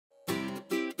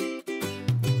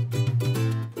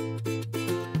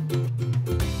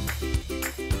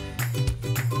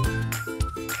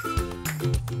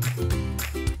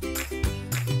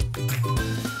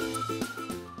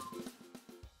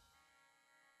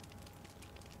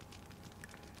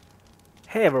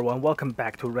Hey everyone, welcome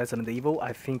back to Resident Evil.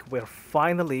 I think we're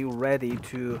finally ready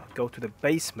to go to the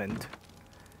basement.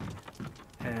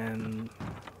 And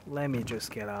let me just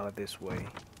get out of this way.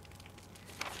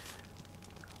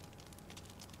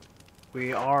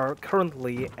 We are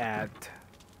currently at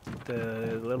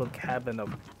the little cabin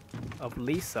of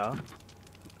Lisa.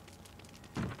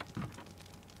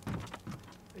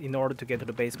 In order to get to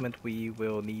the basement, we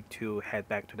will need to head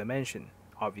back to the mansion,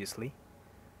 obviously.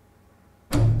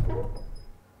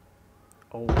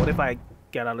 Oh, what if I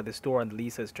get out of this door and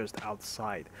Lisa's just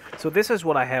outside? So this is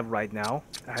what I have right now.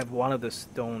 I have one of the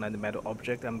stone and the metal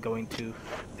object. I'm going to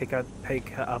pick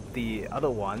up the other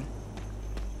one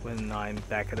when I'm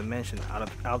back at the mansion,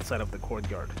 outside of the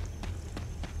courtyard.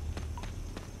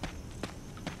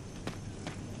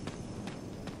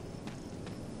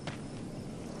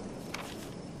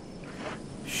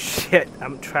 Shit,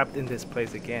 I'm trapped in this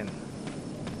place again.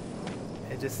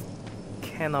 I just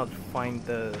cannot find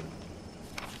the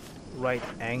right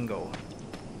angle.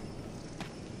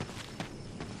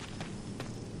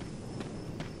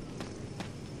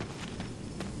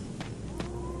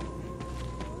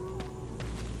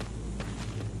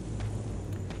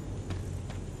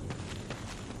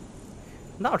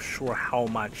 Not sure how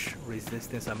much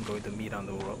resistance I'm going to meet on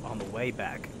the way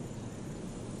back.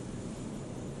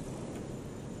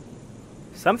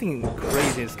 Something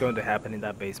crazy is going to happen in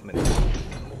that basement.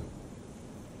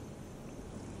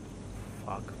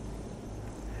 Fuck.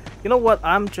 You know what?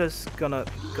 I'm just gonna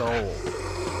go.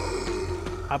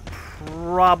 I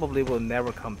probably will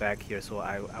never come back here, so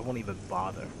I won't even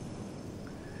bother.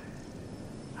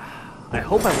 I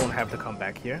hope I won't have to come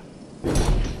back here.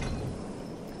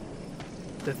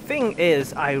 The thing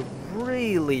is, I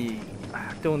really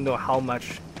don't know how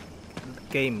much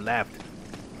game left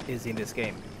is in this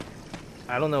game.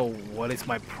 I don't know what is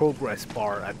my progress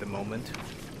bar at the moment.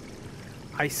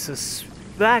 I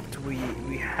suspect we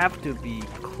have to be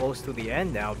close to the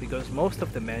end now because most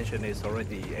of the mansion is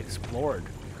already explored.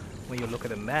 When you look at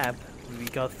the map, we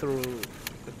got through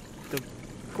the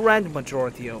grand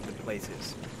majority of the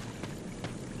places.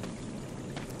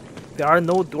 There are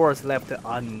no doors left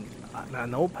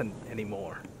unopened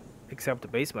anymore, except the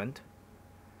basement.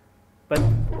 But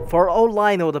for all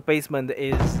I know, the basement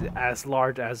is as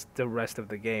large as the rest of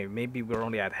the game. Maybe we're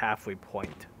only at halfway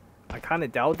point. I kind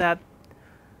of doubt that,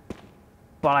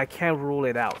 but I can't rule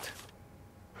it out.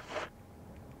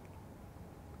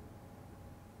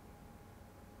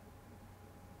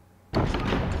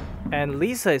 And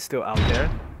Lisa is still out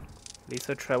there.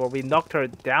 Lisa Trevor, we knocked her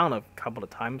down a couple of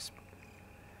times,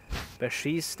 but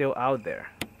she's still out there.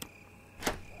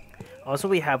 Also,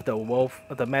 we have the wolf,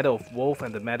 the medal of wolf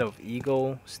and the medal of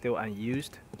eagle still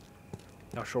unused.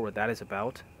 Not sure what that is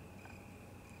about.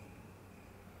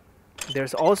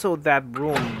 There's also that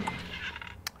room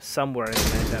somewhere in the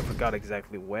mansion, I forgot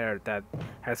exactly where, that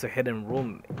has a hidden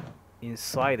room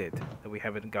inside it that we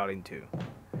haven't got into.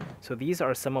 So these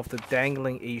are some of the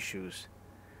dangling issues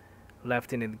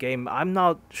left in the game. I'm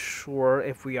not sure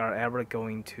if we are ever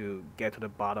going to get to the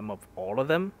bottom of all of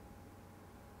them.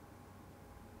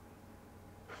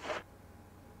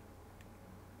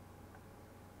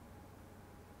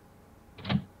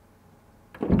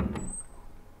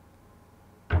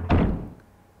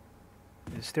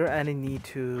 Is there any need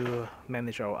to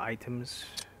manage our items?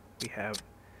 We have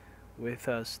with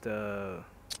us the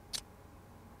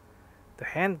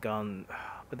handgun,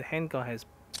 but the handgun has,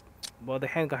 well, the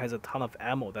handgun has a ton of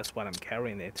ammo. That's why I'm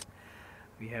carrying it.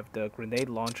 We have the grenade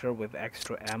launcher with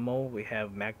extra ammo. We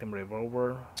have magnum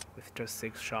revolver with just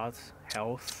 6 shots,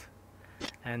 health,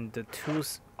 and the 2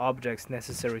 objects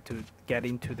necessary to get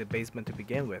into the basement to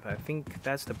begin with. I think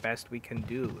that's the best we can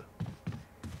do.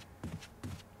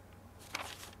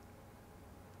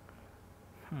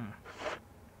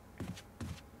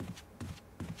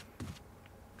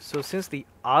 So since the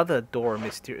other door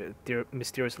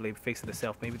mysteriously fixed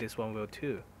itself, maybe this one will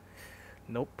too.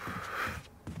 Nope.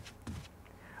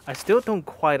 I still don't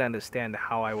quite understand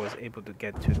how I was able to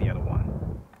get to the other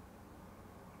one.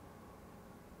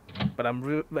 But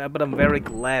I'm very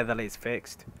glad that it's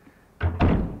fixed.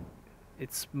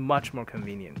 It's much more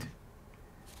convenient.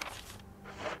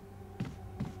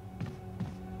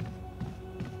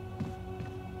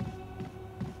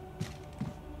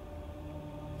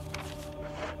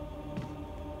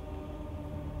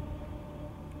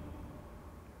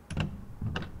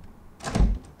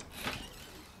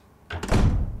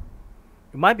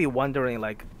 You might be wondering,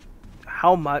 like,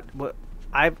 how much. What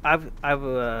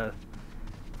I've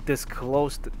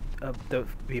disclosed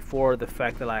before the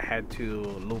fact that I had to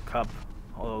look up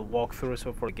or walk through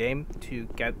for the game to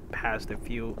get past a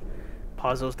few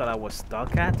puzzles that I was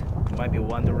stuck at. You might be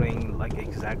wondering like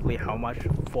exactly how much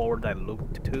forward I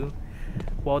looked to.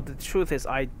 Well, the truth is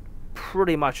I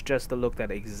pretty much just looked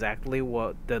at exactly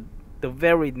what the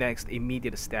very next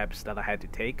immediate steps that I had to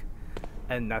take,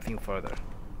 and nothing further.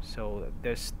 So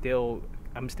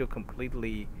I'm still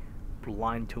completely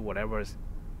blind to whatever's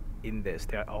in this.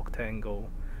 There are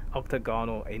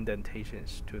octagonal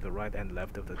indentations to the right and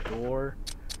left of the door.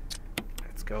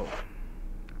 Let's go.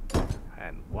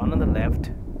 And one on the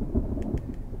left.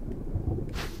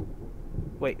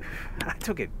 Wait, I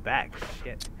took it back.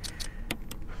 Shit.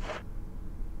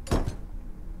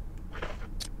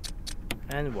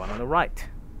 And one on the right.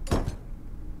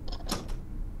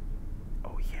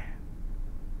 Oh yeah.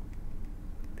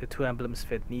 The two emblems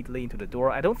fit neatly into the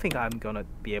door. I don't think I'm gonna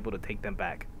be able to take them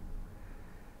back.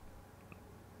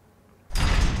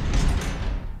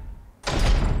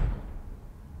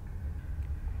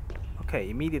 Okay,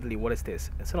 immediately, what is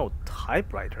this? It's an old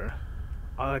typewriter.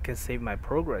 Oh, I can save my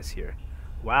progress here.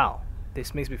 Wow,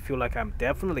 this makes me feel like I'm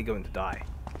definitely going to die.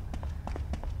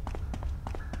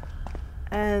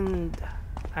 And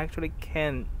I actually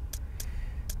can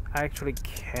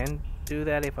do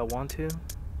that if I want to.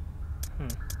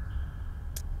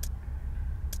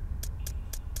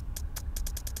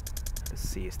 Let's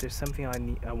see, is there something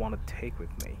I want to take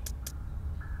with me?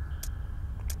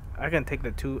 I can take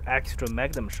the 2 extra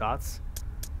magnum shots.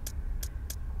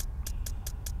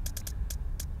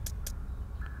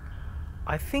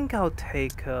 I think I'll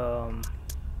take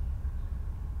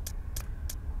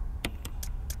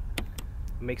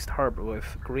mixed herb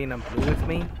with green and blue with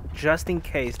me, just in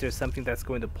case there's something that's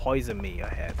going to poison me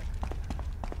ahead.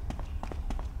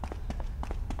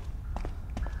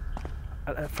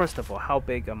 First of all, how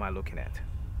big am I looking at?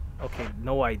 Okay,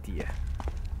 no idea.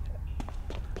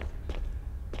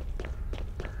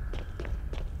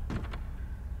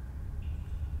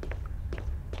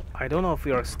 I don't know if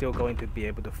we are still going to be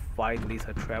able to fight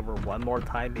Lisa Trevor one more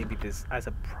time, maybe this as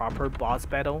a proper boss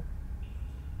battle.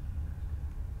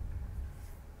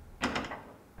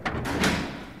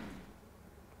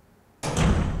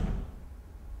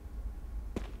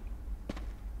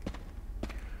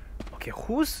 Okay,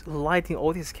 who's lighting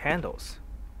all these candles?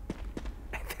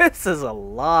 This is a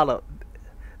lot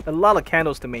of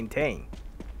candles to maintain.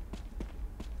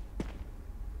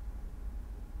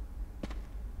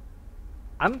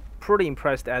 I'm pretty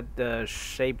impressed at the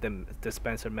shape the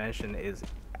Spencer Mansion is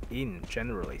in,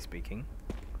 generally speaking.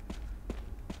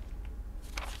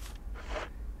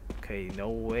 Okay,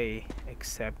 no way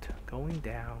except going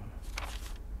down.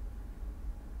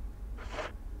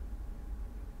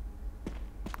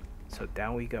 So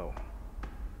down we go.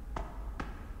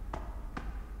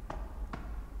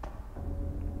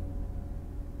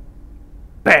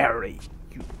 Barry,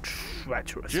 you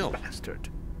treacherous bastard.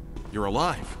 You're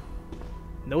alive.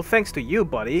 No thanks to you,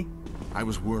 buddy. I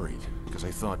was worried, because I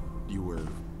thought you were...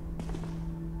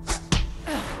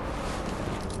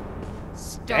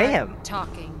 Damn.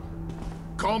 Talking.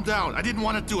 Calm down. I didn't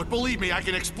want to do it. Believe me, I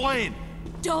can explain.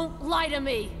 Don't lie to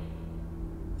me.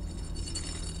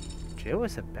 Jill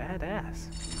is a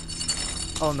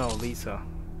badass. Oh no, Lisa.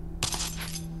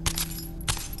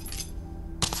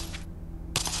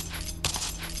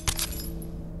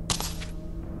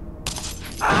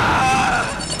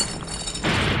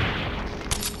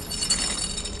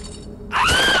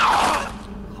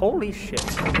 Holy shit.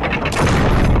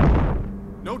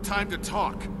 No time to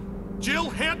talk. Jill,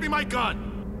 hand me my gun.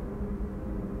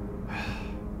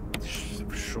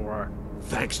 Sure.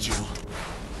 Thanks, Jill.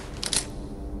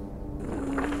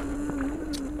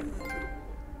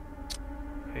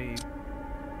 Hey.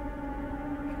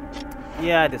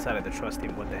 Yeah, I decided to trust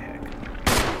him. What the heck.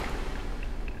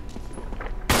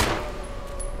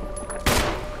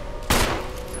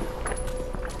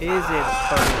 Is it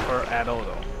hurting her at all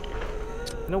though?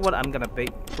 You know what? I'm gonna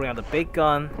bring out the big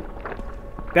gun.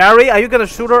 Barry, are you gonna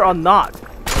shoot her or not?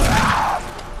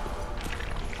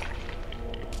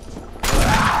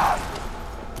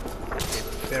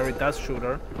 If Barry does shoot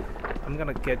her, I'm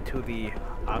gonna get to the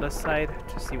other side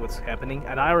to see what's happening.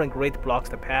 An iron grate blocks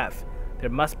the path. There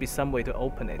must be some way to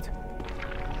open it.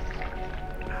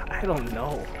 I don't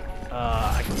know.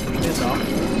 I can clean this off.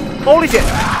 Holy shit!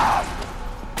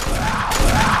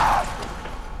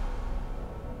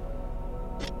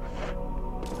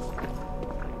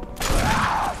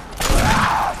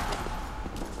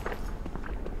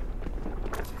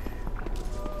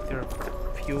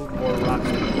 More rocks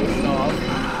to push off.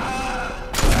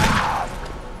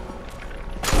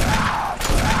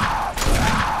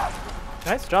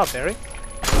 Nice job, Barry.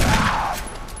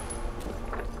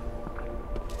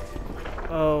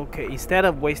 Okay, instead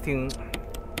of wasting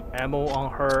ammo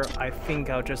on her. I think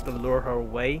I'll just lure her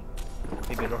away.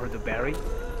 Maybe lure her to Barry.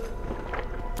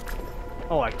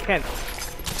 Oh, I can't.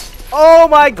 Oh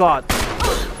my god!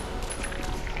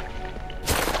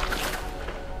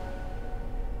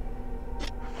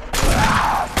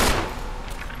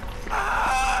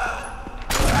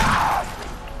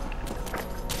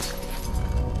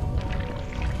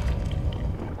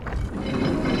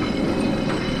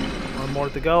 One more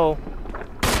to go.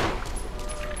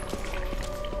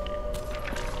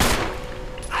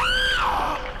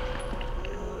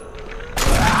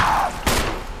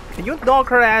 Can you knock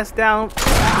her ass down for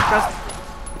just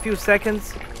a few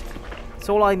seconds? That's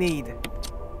all I need.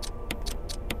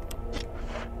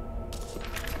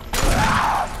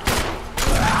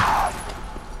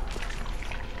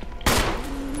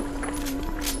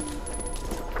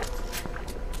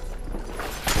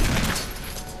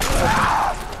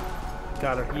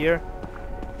 Got her here.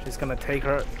 She's gonna take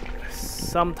her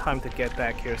some time to get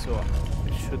back here, so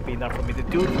it should be enough for me to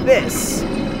do this.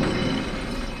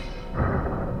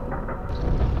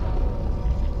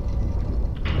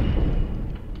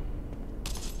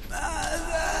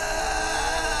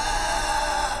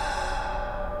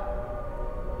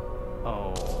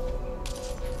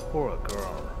 Poor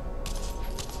girl.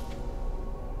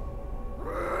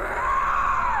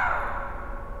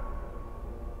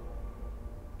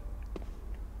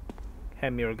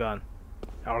 Hand me your gun.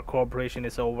 Our cooperation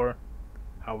is over.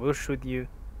 I will shoot you.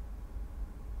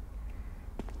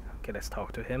 Okay, let's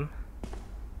talk to him.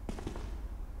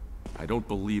 I don't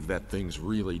believe that thing's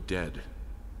really dead.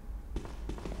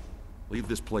 Leave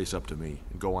this place up to me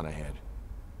and go on ahead.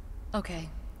 Okay.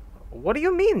 What do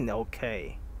you mean,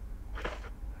 okay?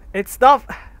 It's not...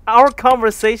 Our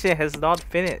conversation has not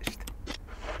finished.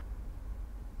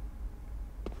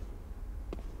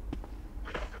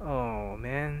 Oh,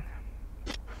 man.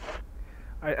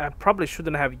 I probably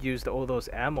shouldn't have used all those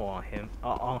ammo on him,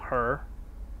 on her.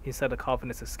 Inside the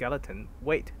coffin is a skeleton.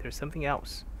 Wait, there's something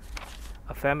else.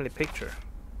 A family picture.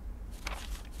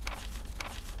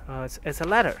 It's a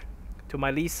letter to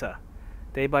my Lisa.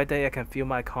 Day by day I can feel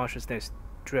my consciousness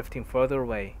drifting further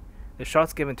away. The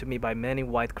shots given to me by men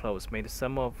in white clothes made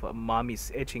some of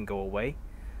Mommy's itching go away.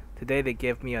 Today they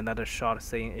gave me another shot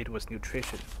saying it was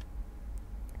nutrition.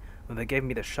 When they gave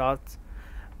me the shots,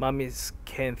 Mommy's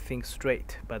can't think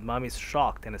straight, but Mommy's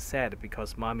shocked and sad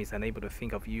because Mommy's unable to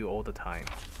think of you all the time.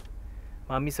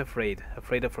 Mommy's afraid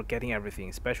of forgetting everything,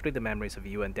 especially the memories of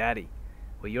you and Daddy.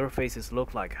 What your faces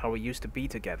look like, how we used to be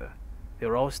together.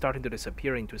 They're all starting to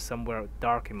disappear into somewhere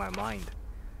dark in my mind.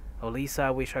 Oh, Lisa, I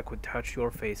wish I could touch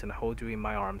your face and hold you in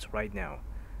my arms right now,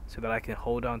 so that I can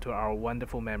hold on to our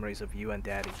wonderful memories of you and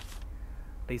Daddy.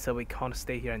 Lisa, we can't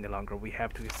stay here any longer. We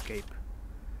have to escape.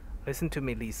 Listen to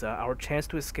me, Lisa. Our chance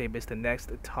to escape is the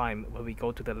next time when we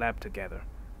go to the lab together.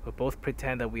 We'll both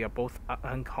pretend that we are both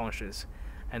unconscious,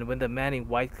 and when the man in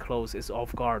white clothes is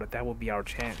off guard, that will be our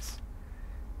chance.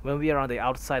 When we are on the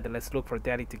outside, let's look for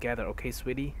Daddy together, okay,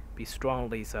 sweetie? Be strong,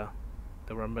 Lisa.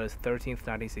 November 13th,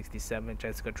 1967,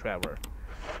 Jessica Trevor.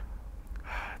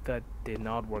 That did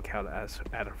not work out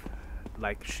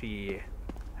like she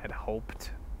had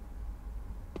hoped.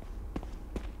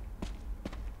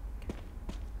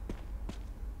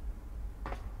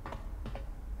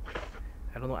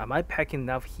 I don't know, am I packing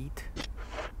enough heat?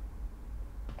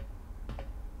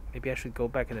 Maybe I should go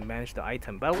back and manage the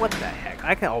item, but what the heck?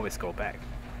 I can always go back,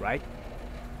 right?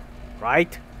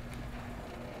 Right?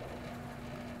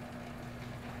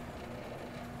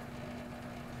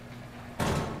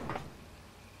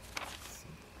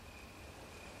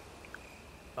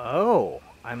 Oh,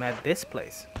 I'm at this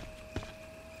place.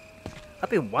 I've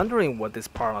been wondering what this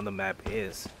part on the map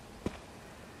is.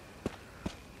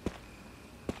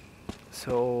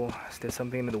 So, is there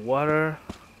something in the water?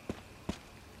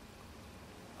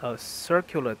 A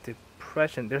circular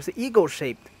depression. There's an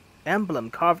eagle-shaped emblem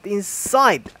carved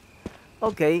inside.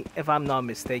 Okay, if I'm not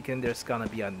mistaken, there's gonna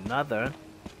be another.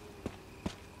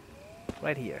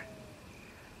 Right here.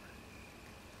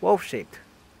 Wolf-shaped.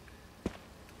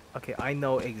 Okay, I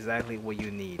know exactly what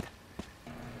you need.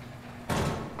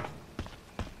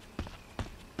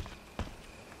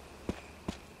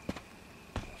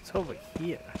 It's over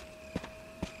here.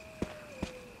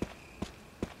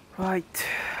 Right,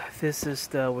 this is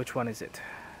the, which one is it?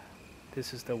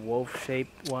 This is the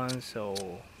wolf-shaped one, so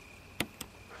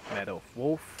metal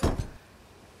wolf.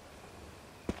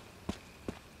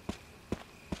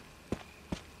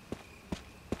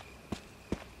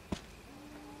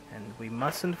 And we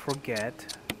mustn't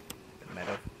forget the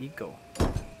metal eagle.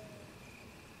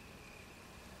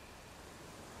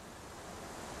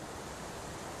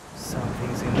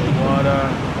 Something's in the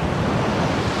water.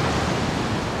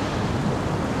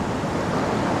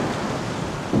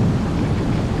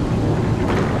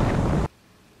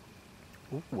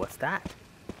 What's that?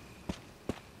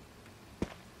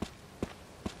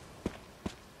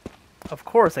 Of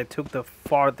course, I took the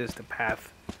farthest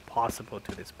path possible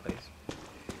to this place.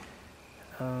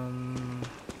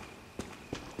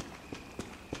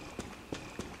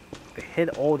 They hid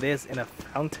all this in a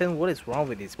fountain? What is wrong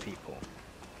with these people?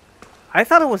 I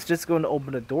thought it was just going to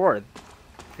open the door.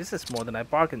 This is more than I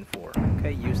bargained for.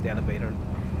 Okay, use the elevator.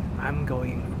 I'm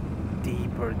going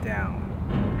deeper down.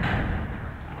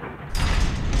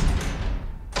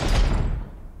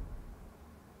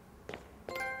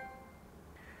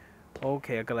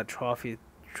 Okay, I got a trophy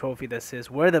that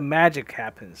says where the magic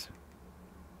happens.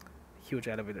 Huge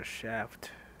elevator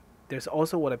shaft. There's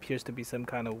also what appears to be some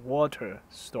kind of water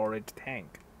storage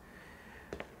tank.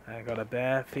 I got a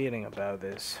bad feeling about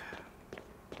this.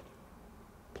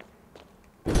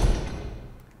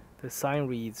 The sign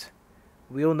reads,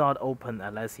 "Will not open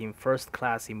unless in first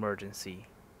class emergency."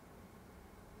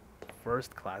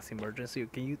 First class emergency?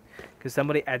 Can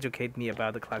somebody educate me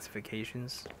about the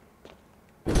classifications?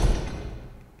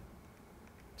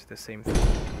 It's the same thing.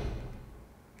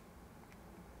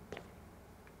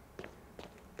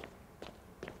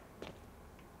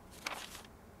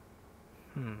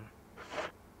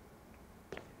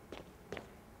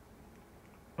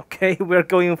 Okay, we're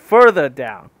going further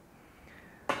down.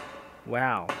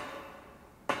 Wow.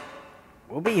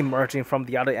 We'll be emerging from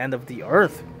the other end of the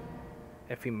earth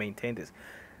if we maintain this.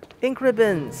 Ink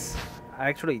ribbons! I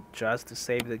actually just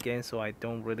saved the game, so I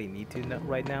don't really need to know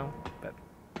right now, but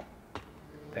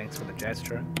thanks for the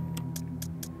gesture.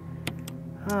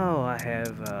 Oh, I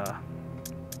have a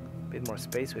bit more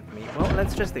space with me. Well,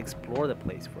 let's just explore the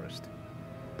place first.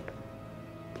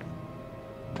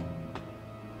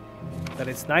 But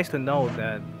it's nice to know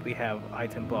that we have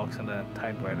item blocks on the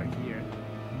typewriter here.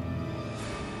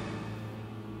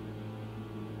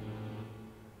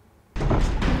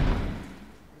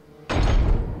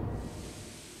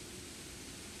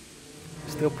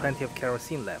 Still plenty of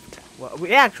kerosene left. Well,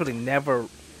 we actually never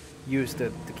used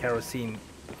the kerosene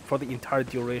for the entire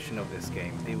duration of this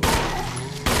game.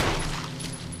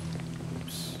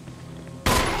 Oops.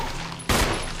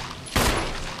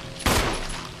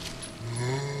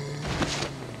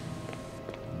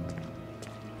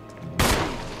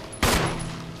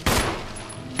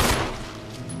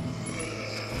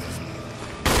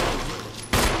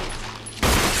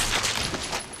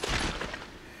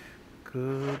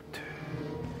 Good.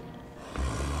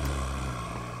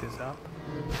 This up.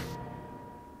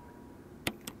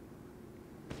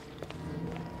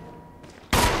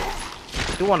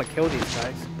 I do want to kill these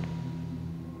guys.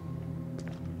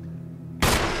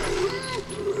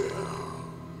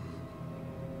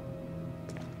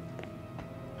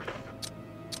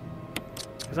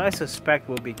 Because I suspect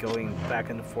we'll be going back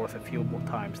and forth a few more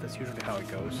times. That's usually how it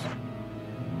goes.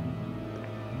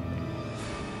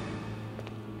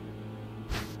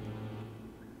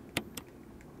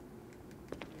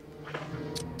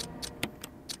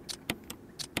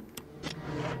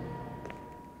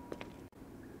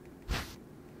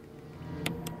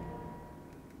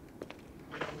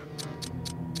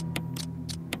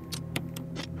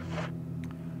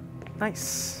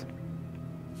 Nice.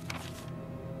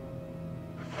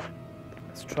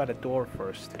 Let's try the door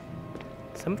first.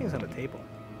 Something's on the table.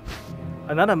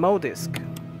 Another Mo disc.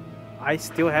 I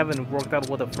still haven't worked out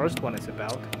what the first one is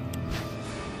about.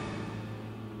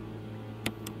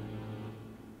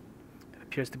 It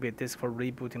appears to be a disc for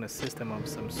rebooting a system of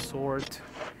some sort.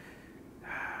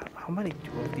 How many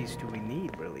of these do we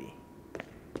need, really?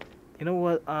 You know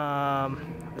what?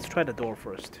 Let's try the door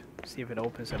first. See if it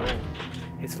opens at all.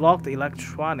 It's locked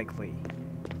electronically.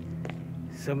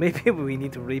 So maybe we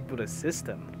need to reboot a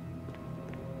system.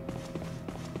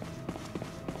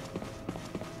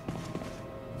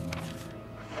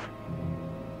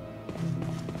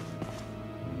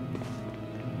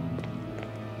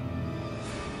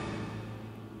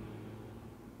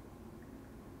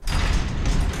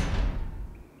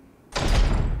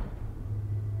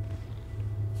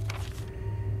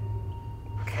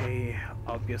 Okay,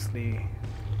 obviously.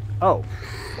 Oh,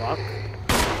 fuck.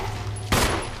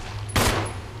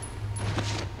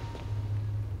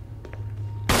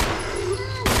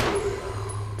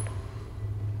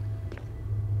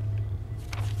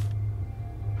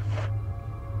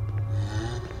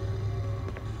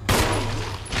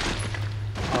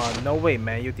 No way,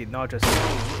 man, you did not just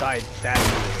die that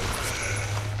easily.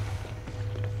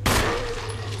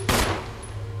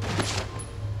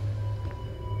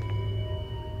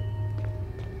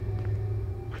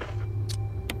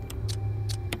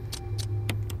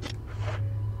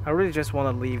 I really just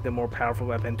want to leave the more powerful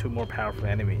weapon to more powerful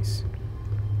enemies.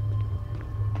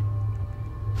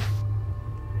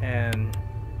 And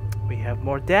we have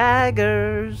more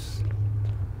daggers.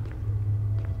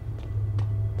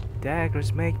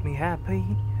 Daggers make me happy.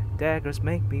 Daggers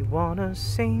make me wanna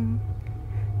sing.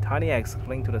 Tiny eggs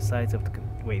cling to the sides of the...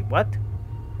 Wait, what?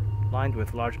 Lined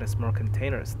with large and small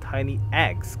containers. Tiny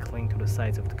eggs cling to the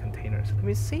sides of the containers. Let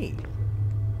me see.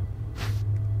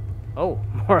 Oh,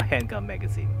 more handgun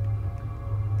magazine.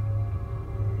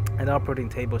 An operating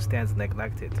table stands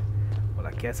neglected. Well,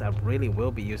 I guess I really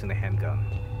will be using a handgun.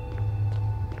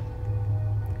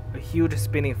 A huge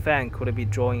spinning fan could be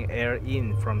drawing air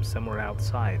in from somewhere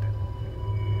outside.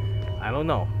 I don't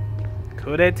know.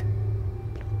 Could it?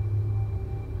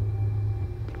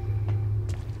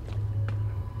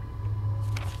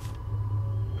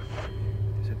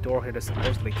 There's a door here that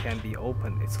supposedly can be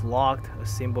opened. It's locked. A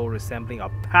symbol resembling a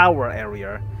power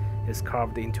area is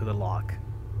carved into the lock.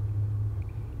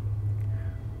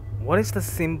 What is the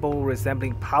symbol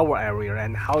resembling power area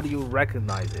and how do you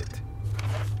recognize it?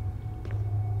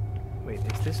 Wait,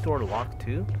 is this door locked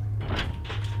too?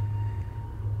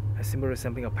 A symbol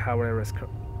resembling a power area is...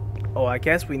 Oh, I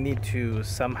guess we need to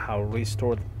somehow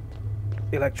restore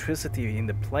electricity in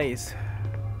the place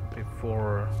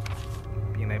before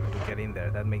being able to get in there.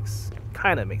 That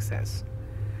kind of makes sense.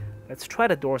 Let's try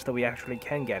the doors that we actually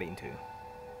can get into.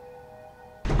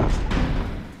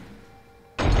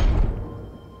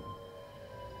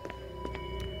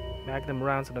 Magnum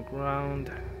rounds on the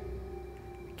ground.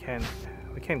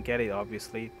 We can't get it,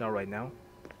 obviously, not right now.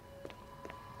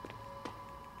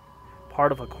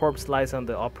 Part of a corpse lies on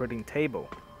the operating table.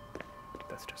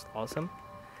 That's just awesome.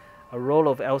 A roll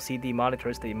of LCD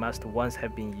monitors that must once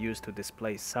have been used to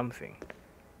display something.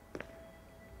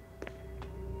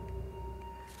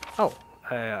 Oh,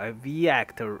 a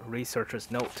V-actor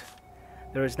researcher's note.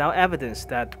 There is now evidence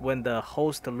that when the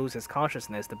host loses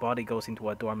consciousness, the body goes into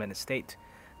a dormant state.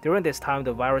 During this time,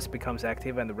 the virus becomes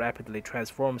active and rapidly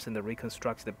transforms and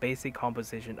reconstructs the basic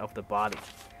composition of the body.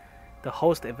 The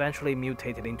host eventually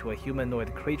mutated into a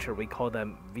humanoid creature. We call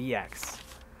them VX.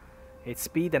 Its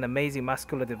speed and amazing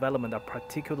muscular development are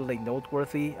particularly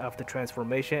noteworthy. After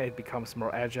transformation, it becomes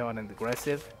more agile and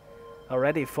aggressive.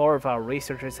 Already 4 of our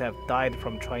researchers have died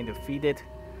from trying to feed it,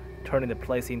 turning the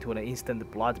place into an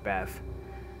instant bloodbath.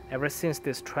 Ever since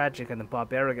this tragic and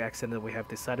barbaric accident, we have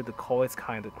decided to call its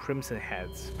kind the Crimson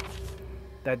Heads.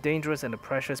 That dangerous and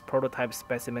precious prototype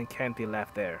specimen can't be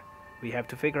left there. We have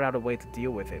to figure out a way to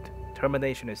deal with it.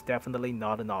 Termination is definitely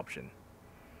not an option.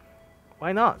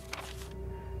 Why not?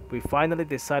 We finally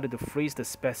decided to freeze the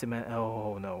specimen,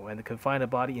 oh no, and confine the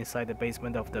body inside the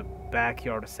basement of the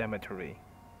backyard cemetery.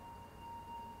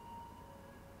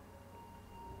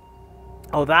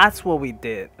 Oh, that's what we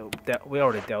did. We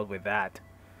already dealt with that.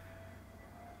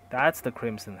 That's the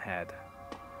Crimson Head.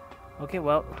 Okay,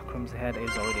 well, Crimson Head is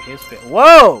already his fit.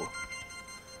 Whoa!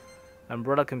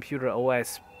 Umbrella Computer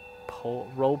OS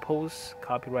role pose,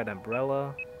 copyright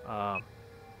Umbrella. I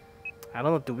don't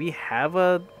know, do we have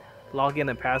a login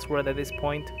and password at this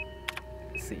point?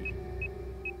 Let's see.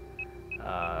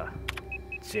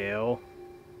 Jail.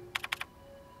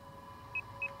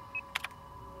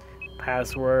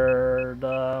 Password,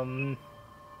 I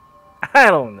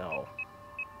don't know.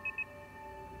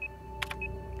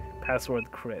 Password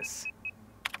Chris.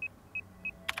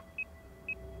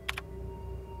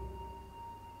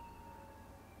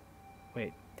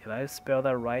 Wait, did I spell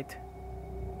that right?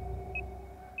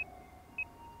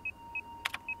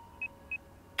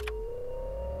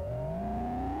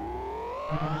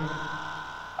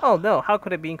 Oh no, how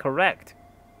could it be incorrect?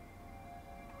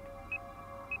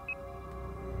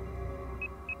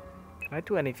 Can I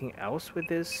do anything else with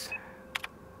this?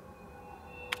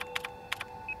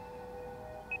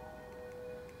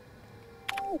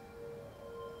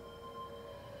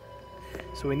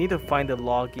 So we need to find the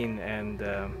login and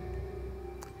a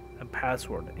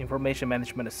password. Information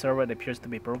management server that appears to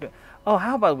be broken. Oh,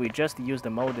 how about we just use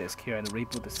the mode disk here and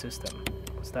reboot the system?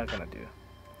 What's that gonna do?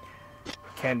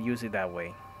 Can't use it that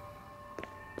way.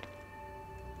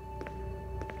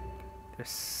 There's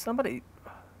somebody...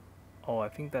 Oh, I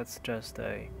think that's just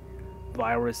a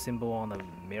virus symbol on a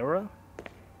mirror.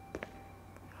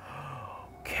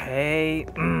 Okay.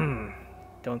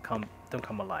 Don't come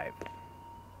alive.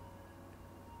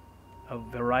 A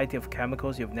variety of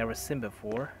chemicals you've never seen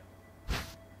before.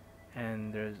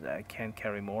 And I can't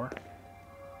carry more.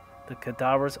 The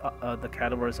cadavers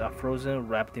are frozen,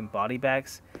 wrapped in body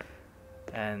bags,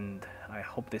 and I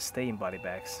hope they stay in body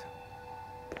bags.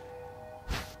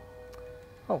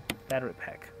 Oh, battery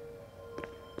pack.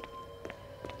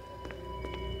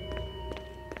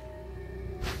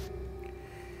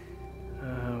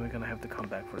 We're gonna have to come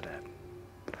back for that.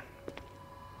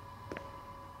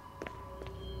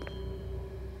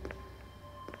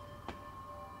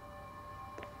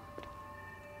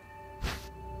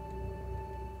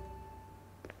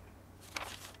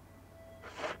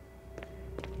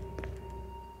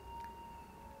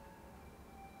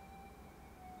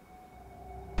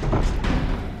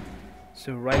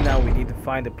 So right now we need to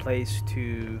find a place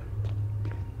to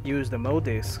use the mode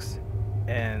discs,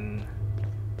 and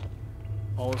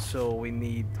also we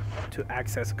need to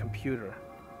access a computer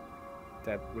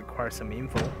that requires some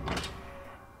info.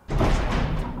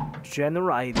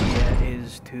 General idea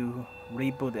is to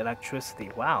reboot electricity.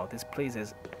 Wow, this place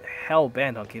is hell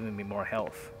bent on giving me more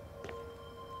health.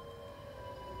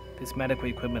 This medical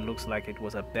equipment looks like it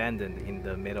was abandoned in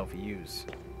the middle of use.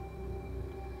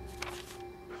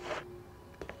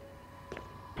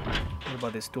 What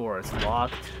about this door? It's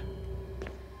locked.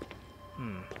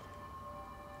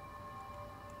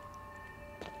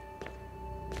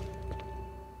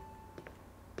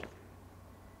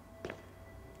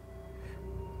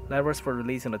 Levers for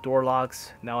releasing the door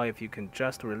locks. Now if you can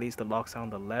just release the locks on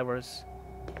the levers.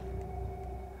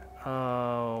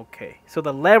 Okay. So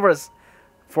the levers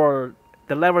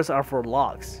are for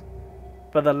locks.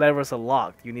 But the levers are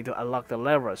locked. You need to unlock the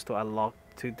levers to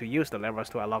use the levers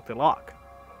to unlock the lock.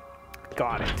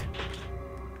 Got it.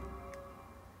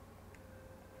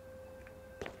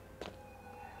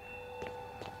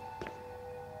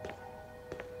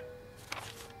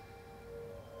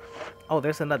 Oh,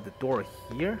 there's another door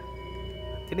here?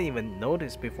 Didn't even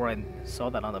notice before I saw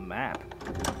that on the map.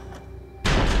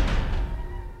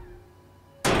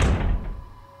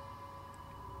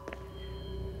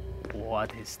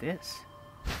 What is this?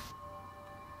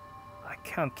 I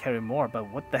can't carry more,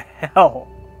 but what the hell?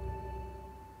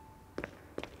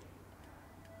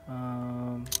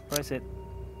 Where is it?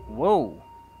 Whoa!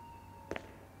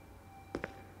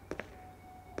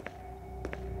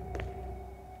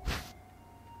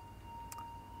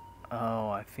 Oh,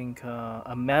 I think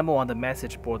a memo on the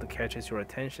message board catches your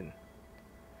attention.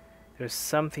 There's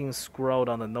something scrawled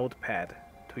on the notepad.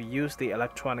 To use the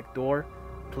electronic door,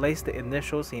 place the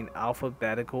initials in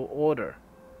alphabetical order.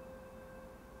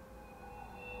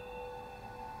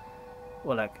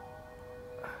 Well, like...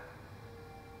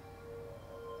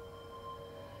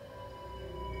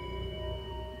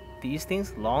 these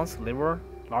things? Lungs, liver,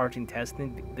 large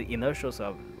intestine, the initials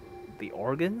of the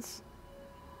organs?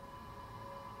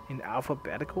 In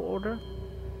alphabetical order?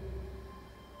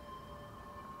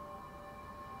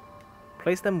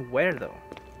 Place them where though?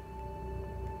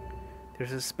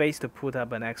 There's a space to put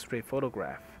up an X-ray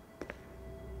photograph.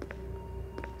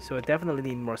 So I definitely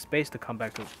need more space to come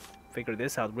back to figure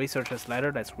this out. Researcher's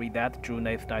letter, let's read that. June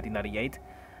 8th, 1998.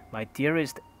 My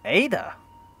dearest Ada!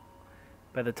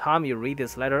 By the time you read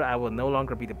this letter, I will no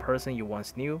longer be the person you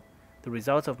once knew. The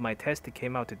results of my test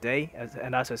came out today,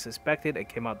 and as I suspected, it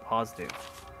came out positive.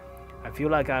 I feel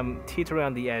like I'm teetering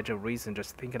on the edge of reason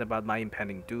just thinking about my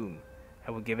impending doom.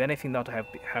 I would give anything not to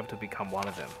have to become one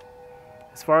of them.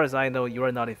 As far as I know, you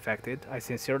are not infected. I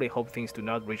sincerely hope things do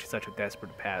not reach such a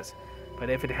desperate pass. But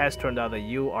if it has turned out that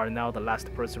you are now the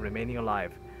last person remaining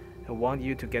alive, I want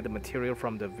you to get the material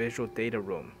from the visual data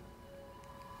room.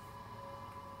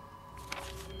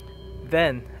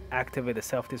 Then, activate the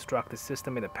self-destructive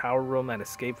system in the power room and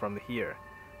escape from here.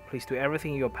 Please do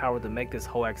everything in your power to make this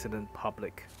whole accident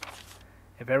public.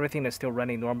 If everything is still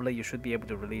running normally, you should be able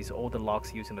to release all the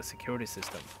locks using the security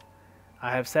system.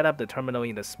 I have set up the terminal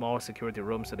in the small security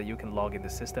room so that you can log in the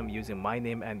system using my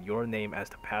name and your name as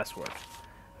the password.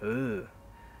 Ooh.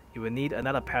 You will need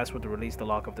another password to release the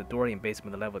lock of the door in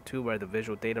basement level 2 where the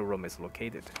visual data room is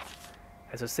located.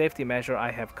 As a safety measure, I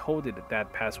have coded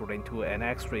that password into an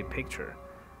X-ray picture.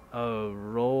 A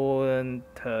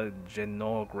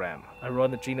röntgenogram. A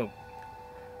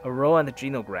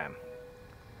röntgenogram.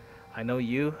 I know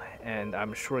you, and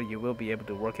I'm sure you will be able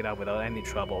to work it out without any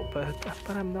trouble. But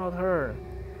I'm not her.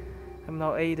 I'm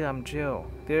not Ada, I'm Jill.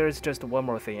 There is just one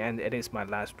more thing, and it is my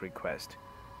last request.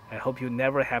 I hope you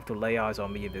never have to lay eyes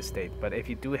on me in this state, but if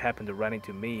you do happen to run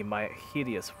into me in my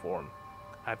hideous form,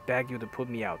 I beg you to put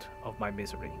me out of my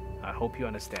misery. I hope you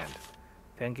understand.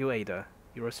 Thank you, Ada.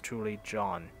 Yours truly,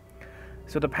 John.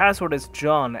 So the password is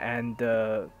John, and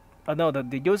the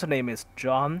username is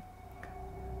John.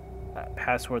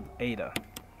 Password Ada.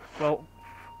 Well,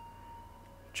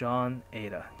 John,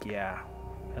 Ada. Yeah,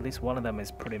 at least one of them is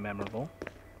pretty memorable.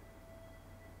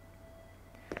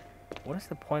 What is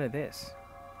the point of this?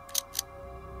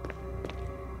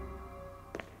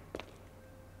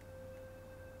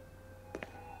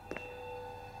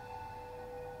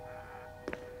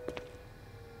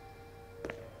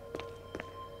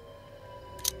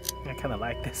 I kind of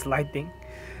like this lighting.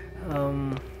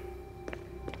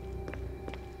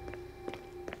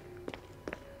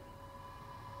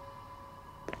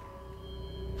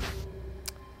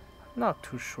 Not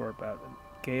too sure about it.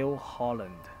 Gail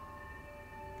Holland.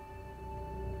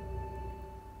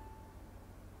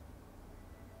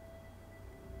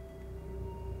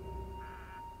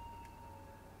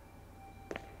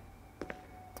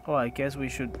 Oh, I guess we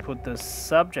should put the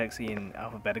subjects in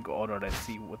alphabetical order. Let's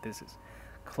see what this is.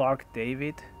 Clark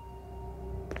David.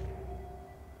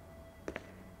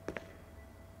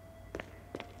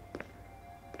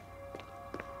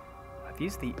 Are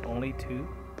these the only two?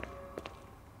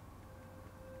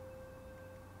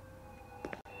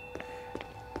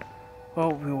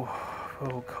 Well,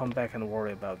 we'll come back and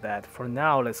worry about that. For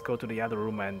now, let's go to the other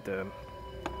room and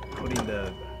put in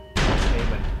the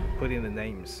name and put in the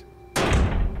names.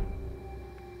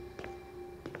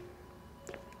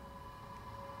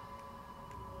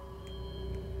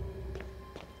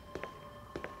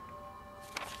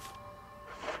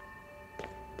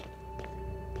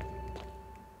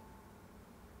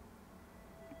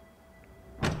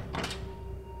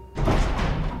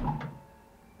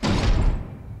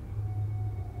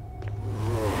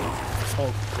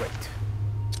 Oh, great.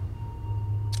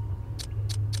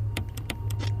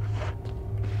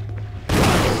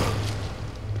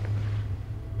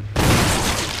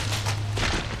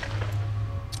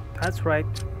 That's right.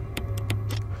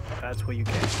 That's what you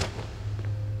get.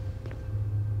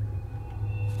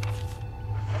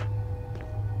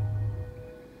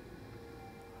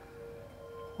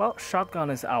 Well,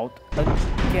 shotgun is out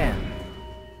again.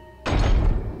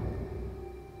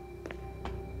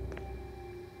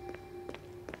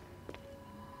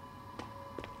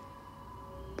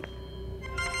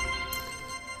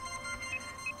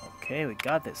 Okay, we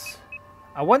got this.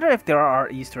 I wonder if there are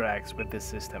Easter eggs with this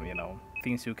system, you know,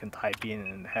 things you can type in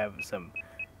and have some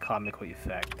comical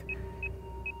effect.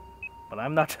 But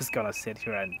I'm not just gonna sit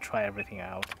here and try everything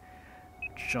out.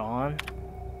 John.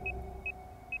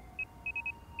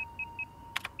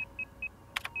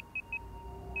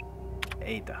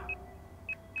 Ada.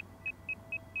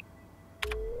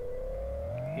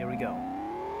 Here we go.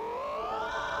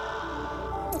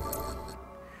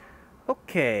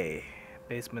 Okay.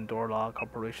 Basement door lock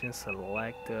operation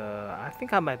select. I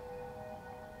think I'm at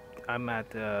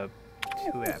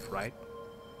 2F, right?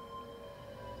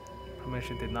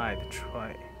 Permission denied.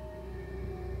 Try.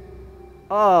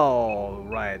 Oh,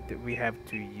 right. We have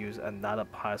to use another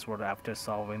password after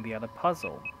solving the other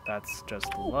puzzle. That's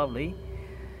just lovely.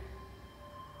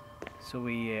 So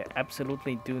we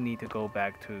absolutely do need to go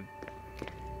back to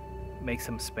make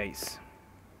some space.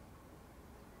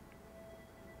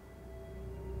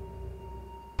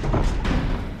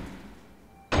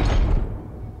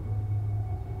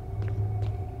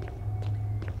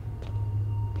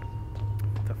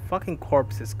 The fucking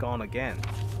corpse is gone again.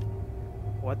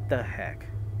 What the heck?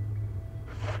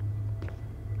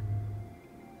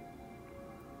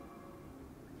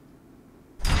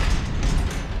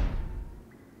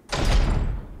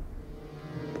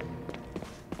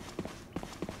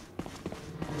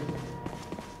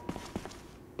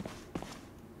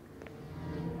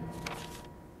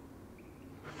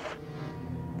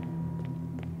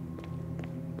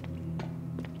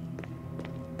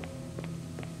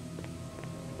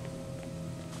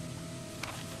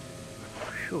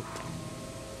 Phew.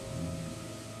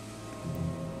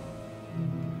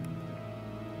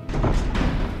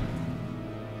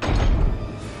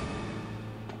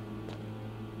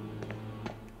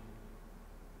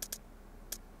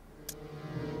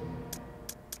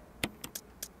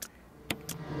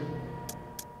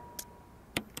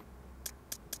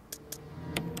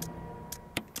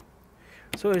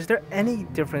 So is there any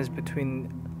difference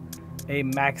between a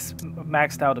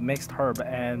maxed out mixed herb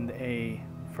and a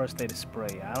first aid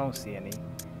spray? I don't see any.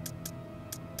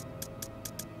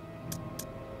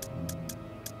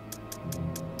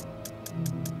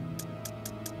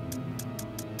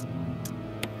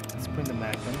 Let's bring the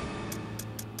magnum.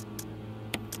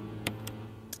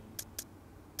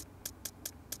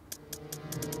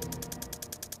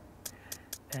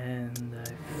 And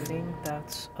I think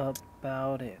that's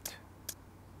about it.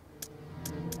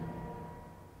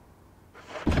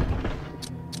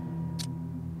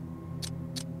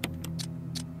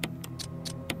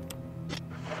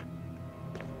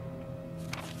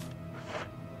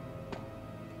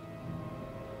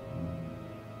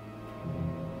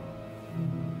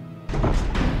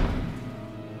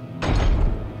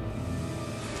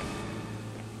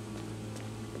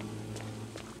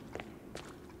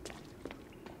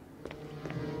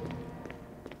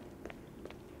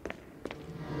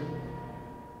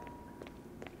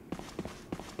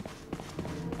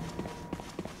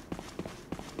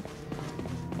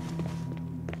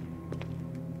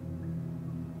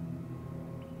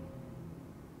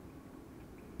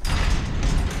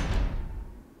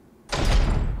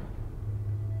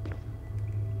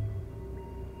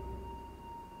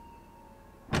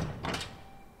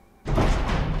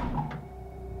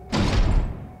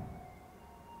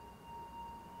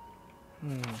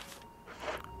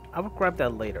 I will grab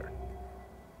that later.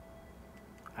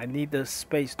 I need the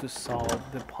space to solve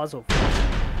the puzzle first.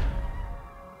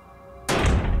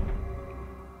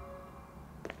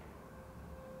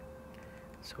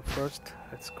 So first,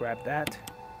 let's grab that.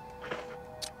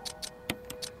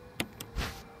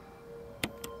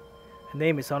 The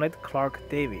name is on it, Clark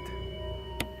David.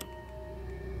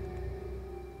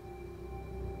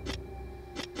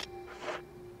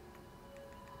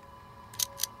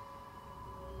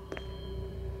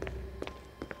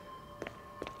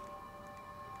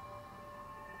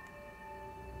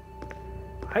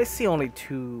 I see only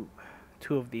two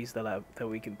of these that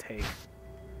we can take.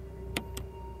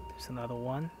 There's another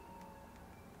one.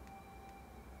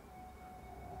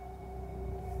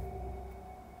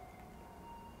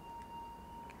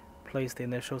 Place the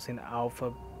initials in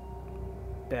alphabetical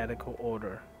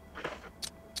order.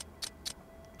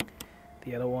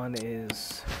 The other one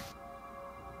is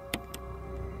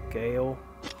Gail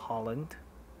Holland.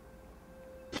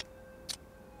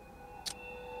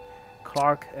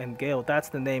 Clark and Gale, that's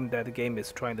the name that the game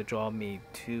is trying to draw me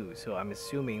to, so I'm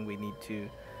assuming we need to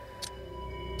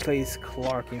place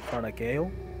Clark in front of Gale.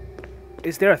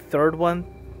 Is there a third one?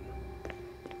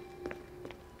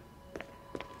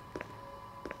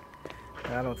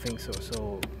 I don't think so,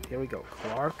 so here we go,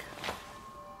 Clark.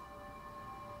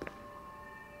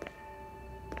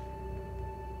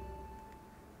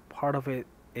 Part of it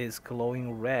is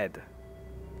glowing red.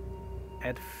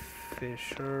 Ed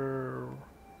Fisher...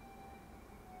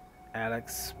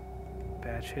 Alex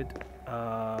Batchett.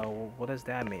 What does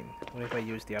that mean? What if I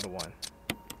use the other one?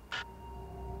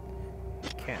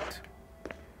 Can't.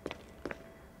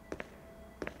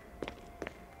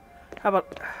 How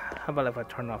about if I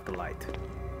turn off the light?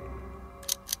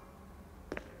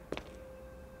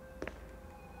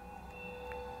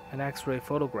 An X-ray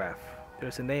photograph.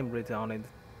 There's a name written on it.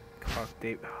 Clark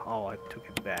David. Oh, I took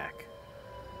it back.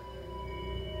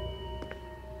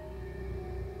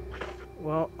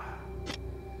 Well,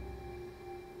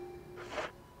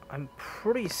 I'm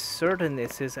pretty certain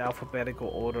it says alphabetical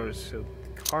order, so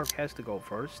Clark has to go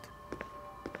first.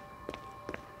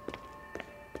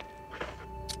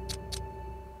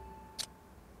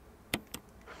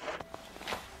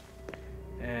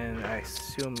 And I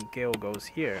assume Gale goes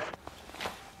here.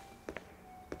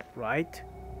 Right?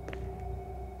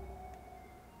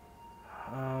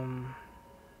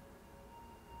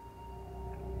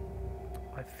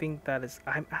 I think that is...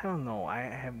 I don't know. I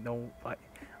have no...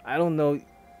 I don't know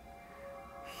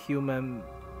human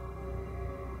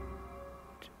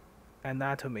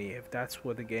anatomy, if that's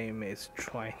what the game is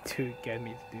trying to get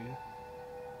me to do.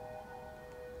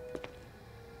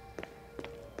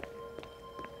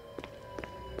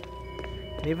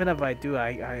 And even if I do,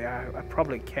 I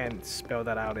probably can't spell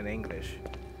that out in English.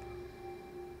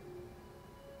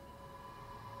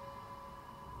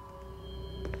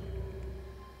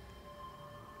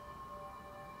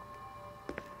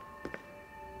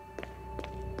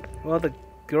 Well, the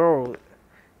girl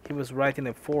he was writing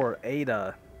it for,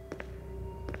 Ada.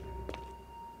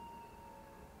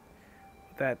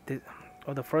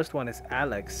 The first one is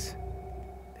Alex.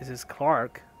 This is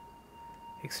Clark.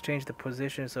 Exchange the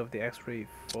positions of the X-ray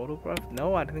photograph.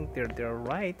 No, I think they're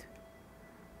right.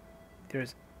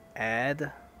 There's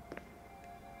Ed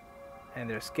and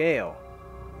there's Gale.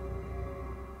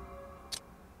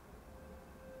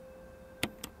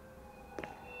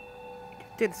 You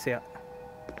did say.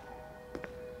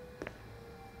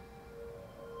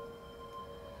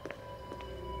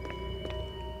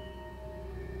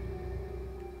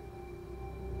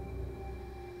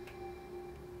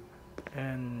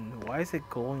 And why is it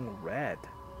glowing red?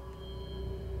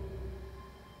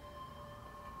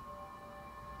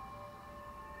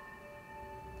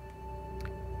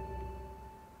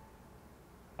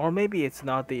 Or maybe it's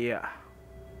not the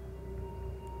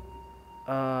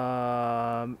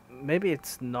maybe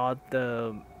it's not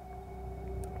the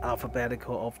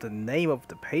alphabetical of the name of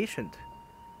the patient.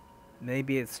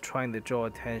 Maybe it's trying to draw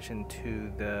attention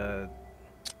to the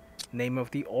name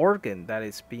of the organ that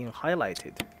is being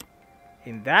highlighted.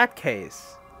 In that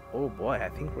case, oh boy, I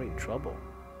think we're in trouble.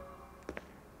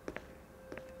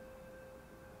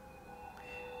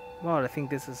 Well, I think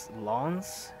this is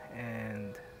lawns,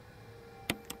 and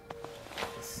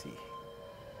let's see.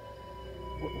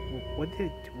 What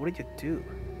did you do?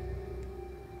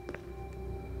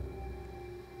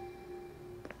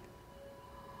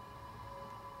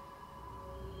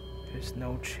 There's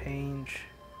no change.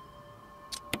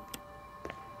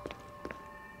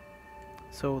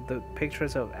 So the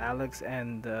pictures of Alex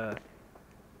and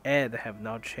Ed have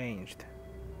not changed.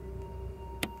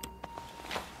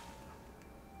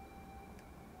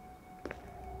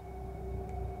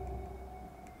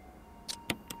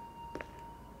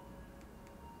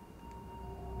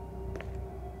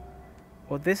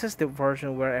 Well, this is the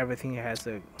version where everything has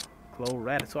a glow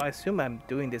red, so I assume I'm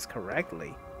doing this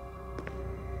correctly.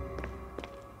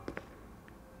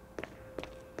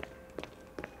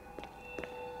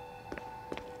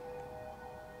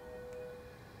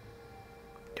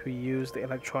 To use the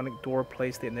electronic door,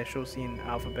 place the initials in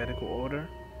alphabetical order.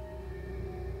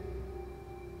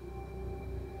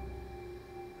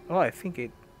 Oh, I think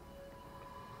it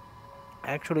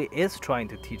actually is trying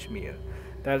to teach me.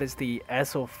 That is the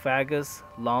esophagus,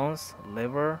 lungs,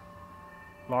 liver,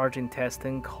 large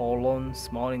intestine, colon,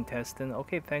 small intestine.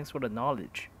 Okay, thanks for the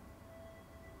knowledge.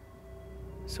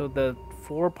 So the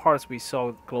 4 parts we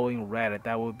saw glowing red,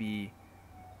 that would be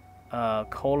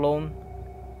colon,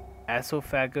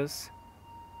 esophagus,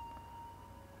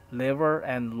 liver,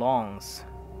 and lungs.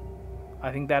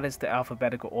 I think that is the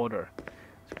alphabetical order.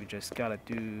 So we just gotta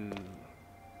do...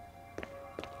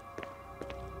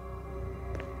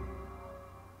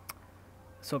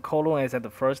 So colon is at the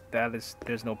first,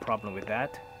 there's no problem with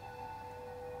that.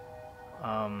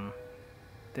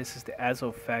 This is the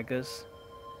esophagus.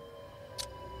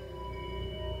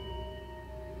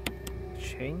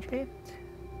 Change it?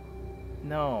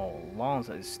 No, lungs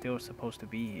is still supposed to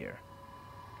be here.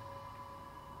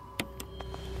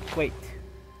 Wait.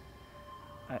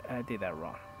 I did that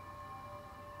wrong.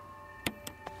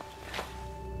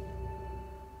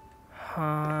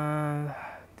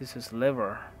 This is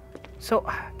liver. So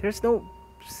there's still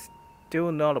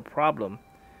not a problem.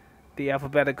 The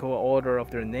alphabetical order of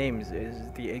their names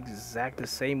is the exact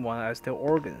same one as their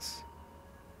organs.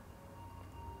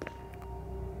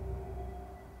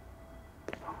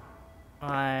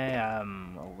 I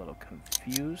am a little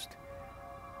confused.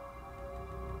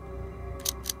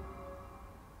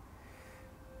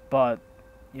 But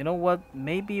you know what?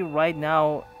 Maybe right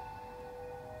now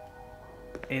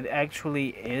it actually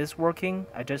is working.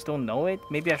 I just don't know it.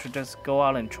 Maybe I should just go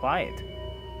out and try it.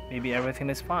 Maybe everything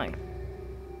is fine.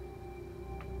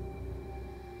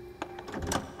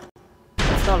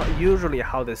 That's not usually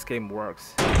how this game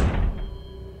works. But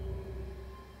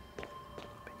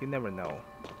you never know.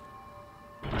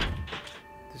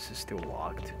 This is still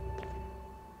locked.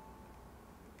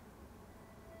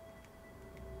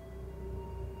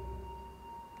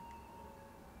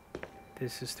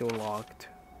 This is still locked.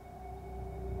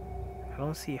 I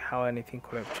don't see how anything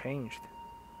could have changed.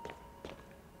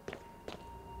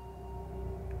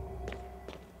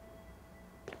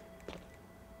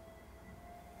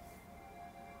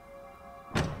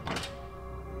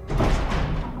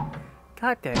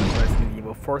 God damn it, Resident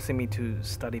Evil, forcing me to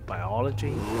study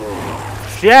biology.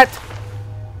 Shit!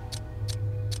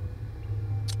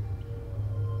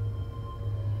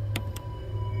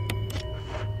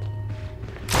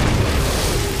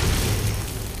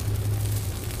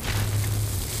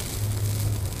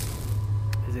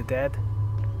 Is it dead?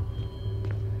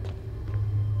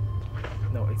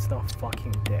 No, it's not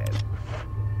fucking dead.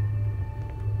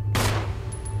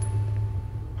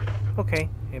 Okay,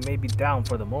 it may be down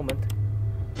for the moment.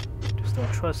 Just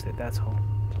don't trust it, that's all.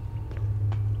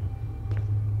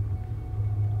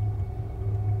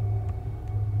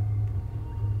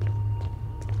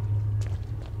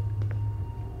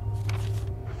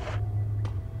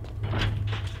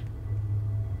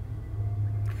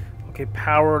 Okay,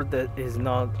 power that is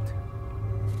not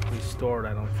restored,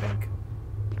 I don't think.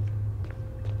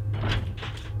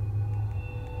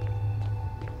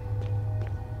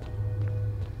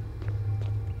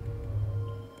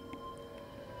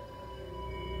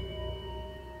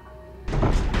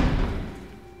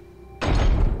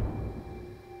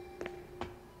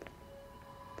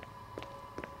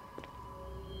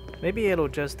 Maybe it'll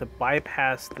just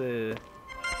bypass the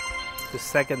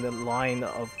second line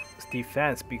of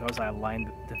defense because I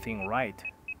aligned the thing right.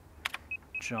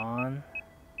 John.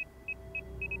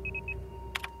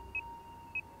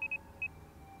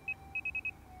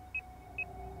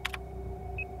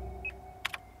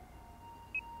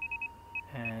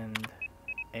 And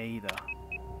Ada.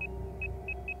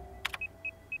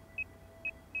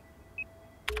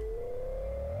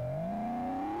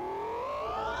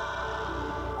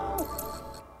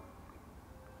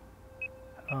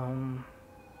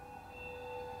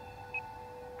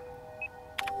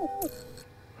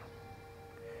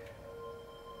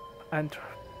 Enter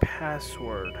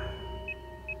password.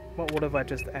 What if I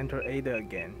just enter Ada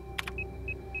again?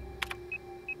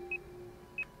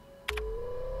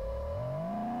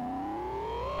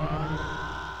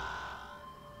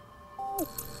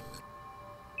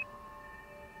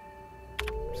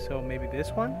 So maybe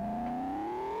this one?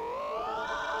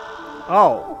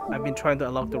 Oh, I've been trying to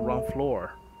unlock the wrong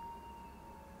floor.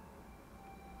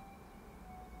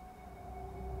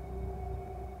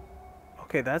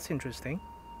 Okay, that's interesting.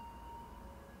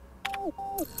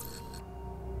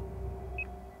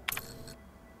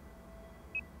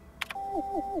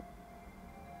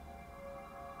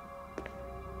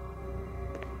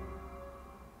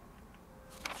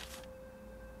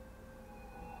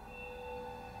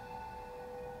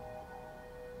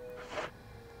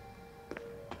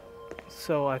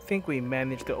 So I think we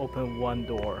managed to open one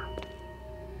door.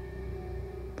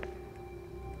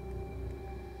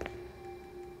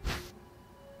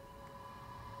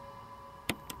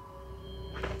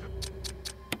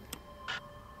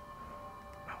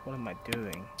 What am I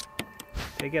doing?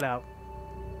 Take it out.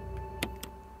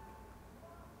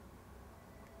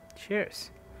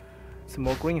 Cheers. Some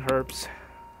more green herbs.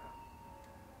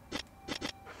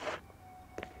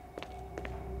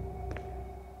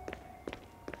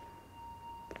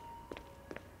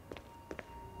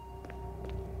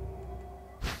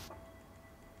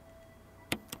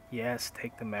 Yes,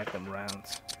 take the magnum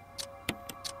rounds.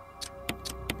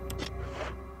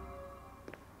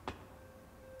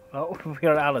 Oh, we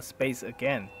are out of space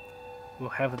again. We'll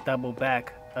have a double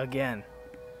back again.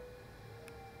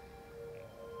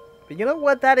 But you know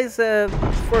what? That is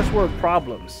first world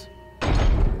problems.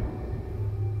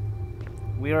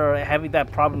 We are having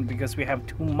that problem because we have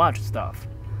too much stuff.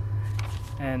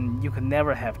 And you can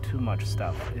never have too much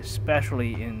stuff,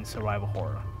 especially in survival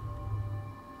horror.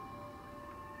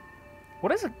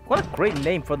 What a great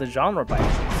name for the genre, by the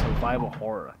way, survival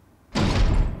horror.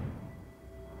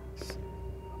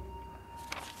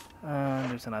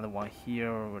 There's another one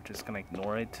here. We're just gonna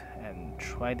ignore it and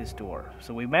try this door.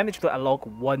 So we managed to unlock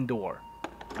one door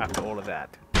after all of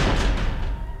that.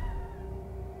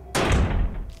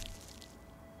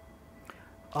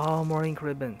 Oh, more ink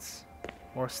ribbons,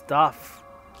 more stuff,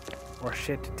 more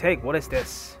shit to take. What is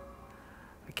this?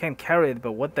 I can't carry it,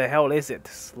 but what the hell is it?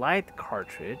 Slide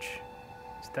cartridge.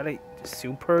 Is that a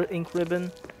super ink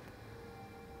ribbon?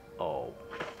 Oh.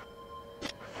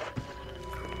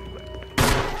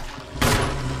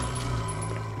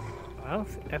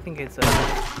 I think it's a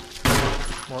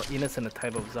more innocent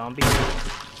type of zombie.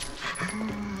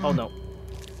 Oh no.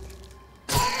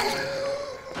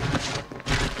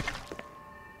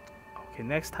 Okay,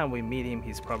 next time we meet him,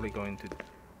 he's probably going to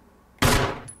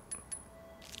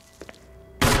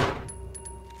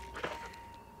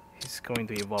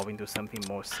evolve into something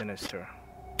more sinister.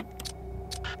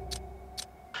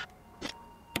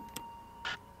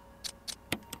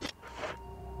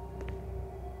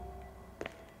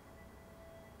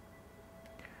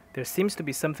 There seems to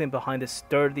be something behind this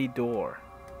sturdy door.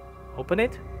 Open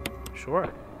it? Sure.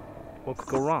 What could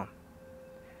go wrong?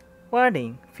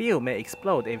 Warning, fuel may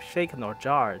explode if shaken or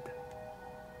jarred.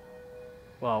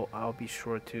 Well, I'll be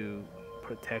sure to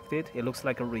protect it. It looks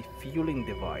like a refueling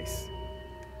device.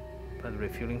 But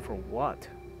refueling for what?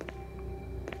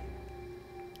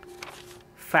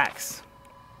 Fax.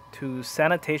 To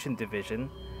Sanitation Division.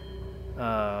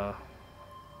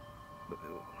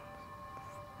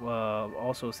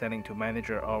 Also sending to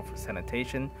Manager of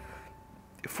Sanitation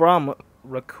from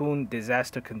Raccoon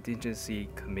Disaster Contingency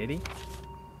Committee.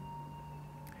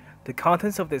 The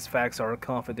contents of this fax are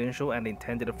confidential and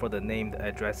intended for the named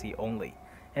addressee only.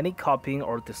 Any copying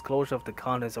or disclosure of the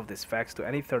contents of this fax to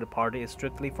any third party is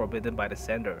strictly forbidden by the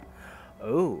sender.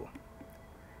 Oh.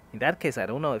 In that case, I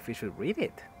don't know if we should read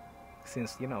it,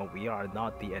 since, you know, we are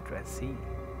not the addressee.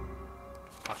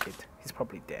 Fuck it. He's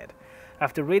probably dead.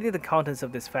 After reading the contents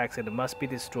of this fax, it must be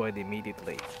destroyed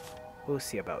immediately. We'll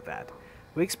see about that.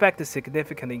 We expect a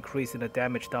significant increase in the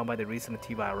damage done by the recent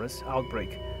T-virus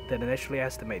outbreak than initially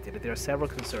estimated. There are several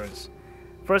concerns.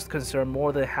 First concern,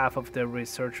 more than half of the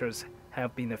researchers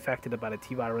have been affected by the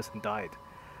T-virus and died.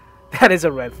 That is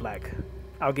a red flag.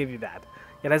 I'll give you that.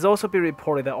 It has also been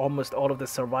reported that almost all of the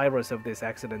survivors of this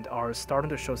accident are starting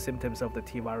to show symptoms of the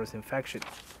T-virus infection.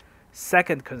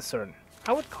 Second concern,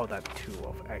 I would call that two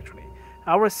of actually.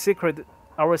 Our secret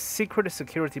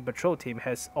security patrol team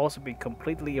has also been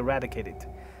completely eradicated.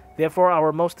 Therefore,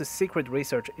 our most secret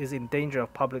research is in danger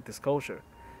of public disclosure.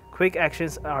 Quick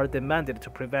actions are demanded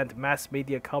to prevent mass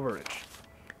media coverage.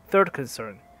 Third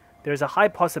concern, there is a high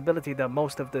possibility that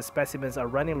most of the specimens are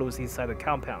running loose inside the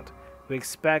compound. We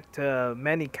expect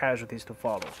many casualties to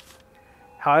follow.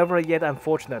 However, yet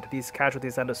unfortunate, these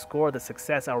casualties underscore the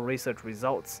success of our research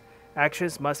results.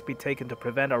 Actions must be taken to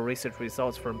prevent our research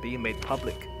results from being made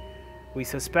public. We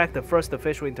suspect the first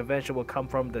official intervention will come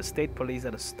from the state police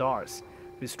and the STARS.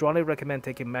 We strongly recommend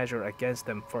taking measure against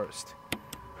them first.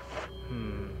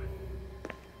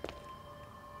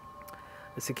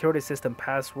 The security system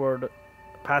passcode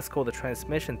the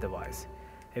transmission device.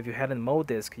 If you had a mode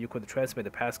disk, you could transmit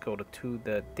the passcode to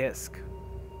the disk.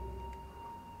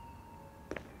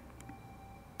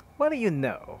 What do you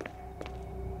know?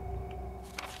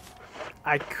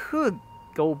 I could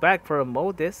go back for a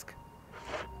mode disc.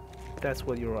 That's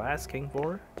what you're asking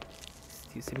for.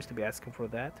 He seems to be asking for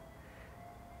that.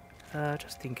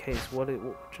 Just in case,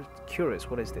 just curious,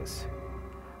 what is this?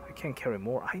 I can't carry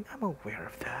more. I'm aware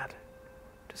of that.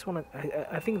 Just wanna.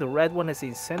 I think the red one is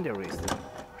incendiaries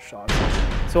shots.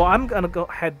 So I'm gonna go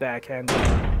head back and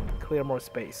clear more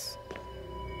space.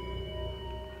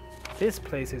 This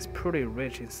place is pretty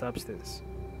rich in substance.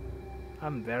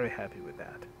 I'm very happy with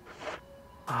that.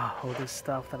 All this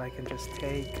stuff that I can just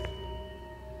take.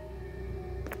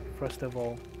 First of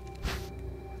all,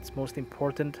 what's most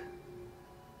important?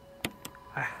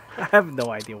 I have no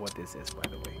idea what this is, by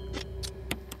the way.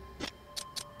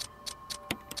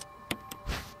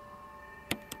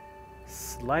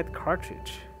 Slide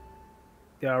cartridge.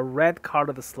 There are red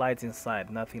colored slides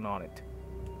inside, nothing on it.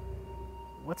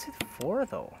 What's it for,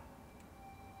 though?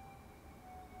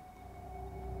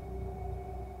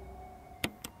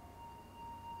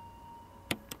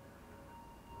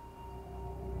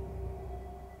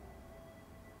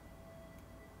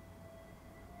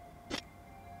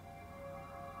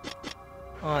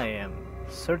 I am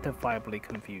certifiably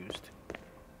confused.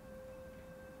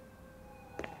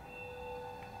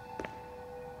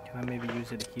 Can I maybe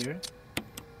use it here?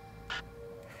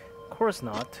 Of course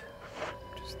not.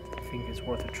 Just think it's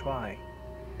worth a try.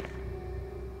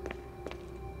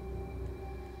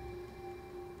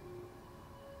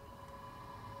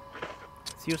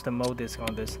 Let's use the mode disc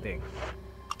on this thing.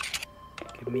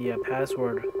 Give me a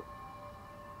password.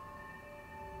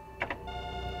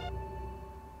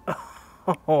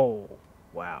 Oh,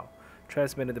 wow.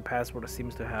 Transmitted the password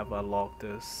seems to have unlocked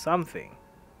something.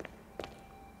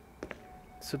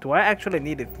 So do I actually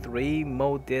need 3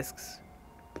 mode discs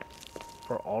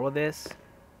for all of this?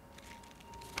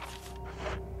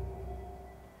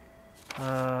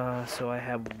 So I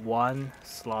have 1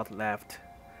 slot left.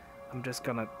 I'm just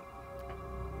gonna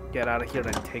get out of here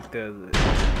and take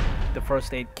the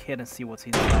first aid kit and see what's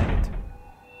inside it.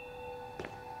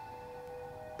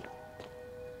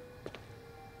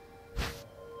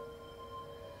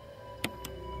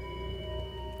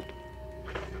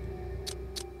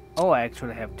 Oh, I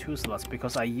actually have 2 slots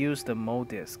because I used the mode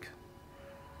disc.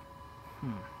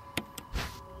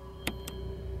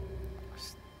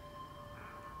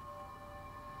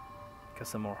 Got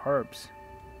some more herbs.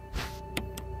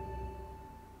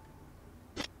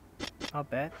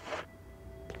 Not bad.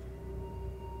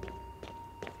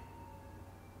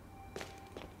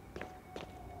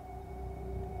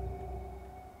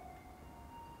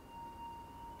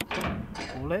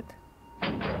 Bullet.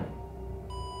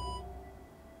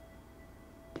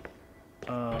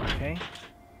 Okay.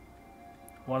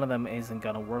 One of them isn't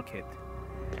gonna work it.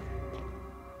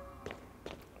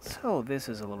 So this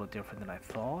is a little different than I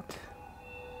thought.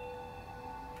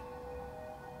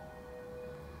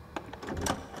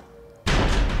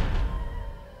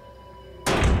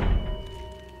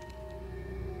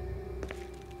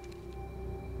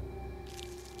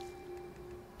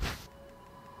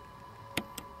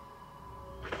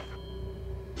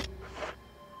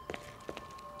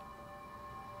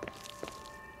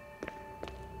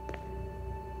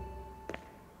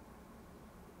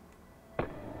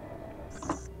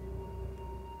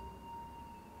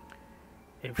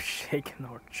 If shaken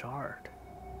or jarred.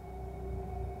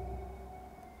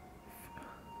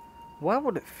 Why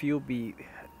would fuel be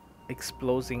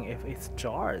exploding if it's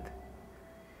jarred?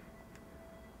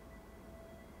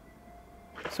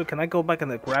 So can I go back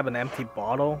and grab an empty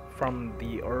bottle from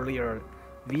the earlier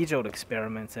visual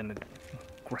experiments and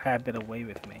grab it away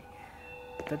with me?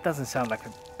 That doesn't sound like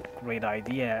a great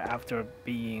idea after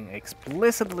being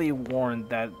explicitly warned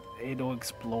that it'll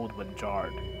explode when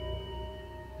jarred.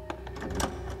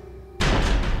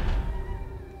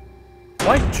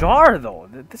 Why jar though?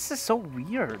 This is so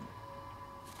weird.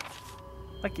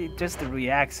 Like it just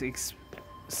reacts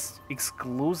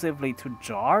exclusively to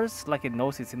jars? Like it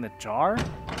knows it's in the jar?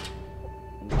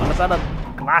 What about a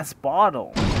glass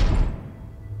bottle?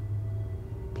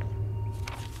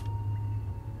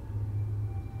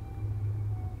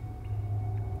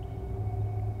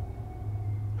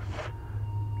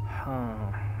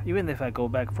 Even if I go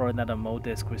back for another mode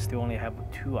disc, we still only have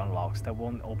 2 unlocks. That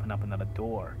won't open up another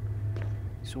door.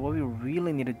 So what we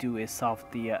really need to do is solve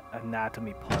the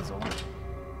anatomy puzzle.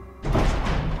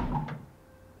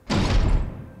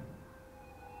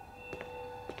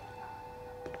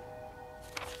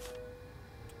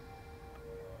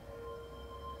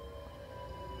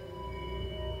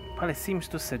 But it seems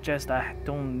to suggest I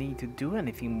don't need to do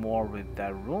anything more with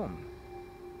that room.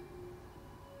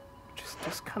 Which is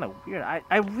just kind of weird.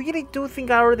 I really do think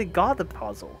I already got the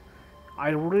puzzle. I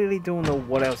really don't know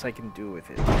what else I can do with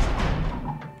it.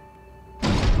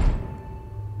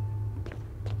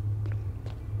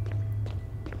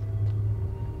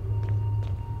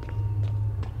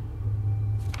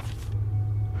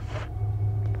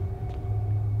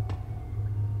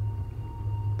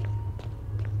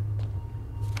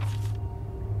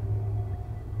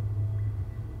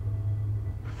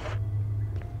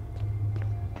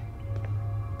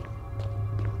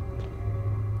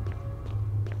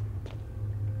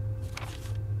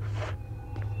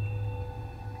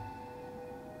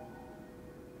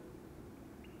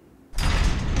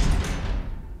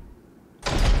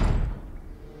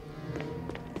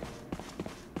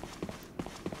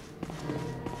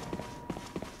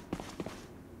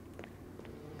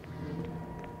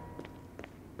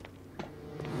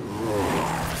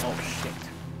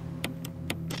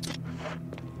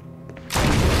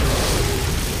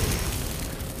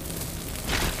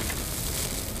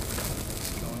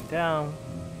 Down.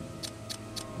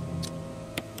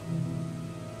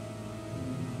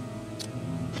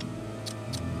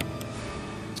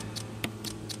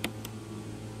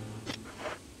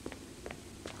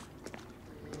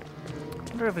 I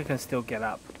wonder if we can still get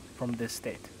up from this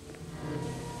state.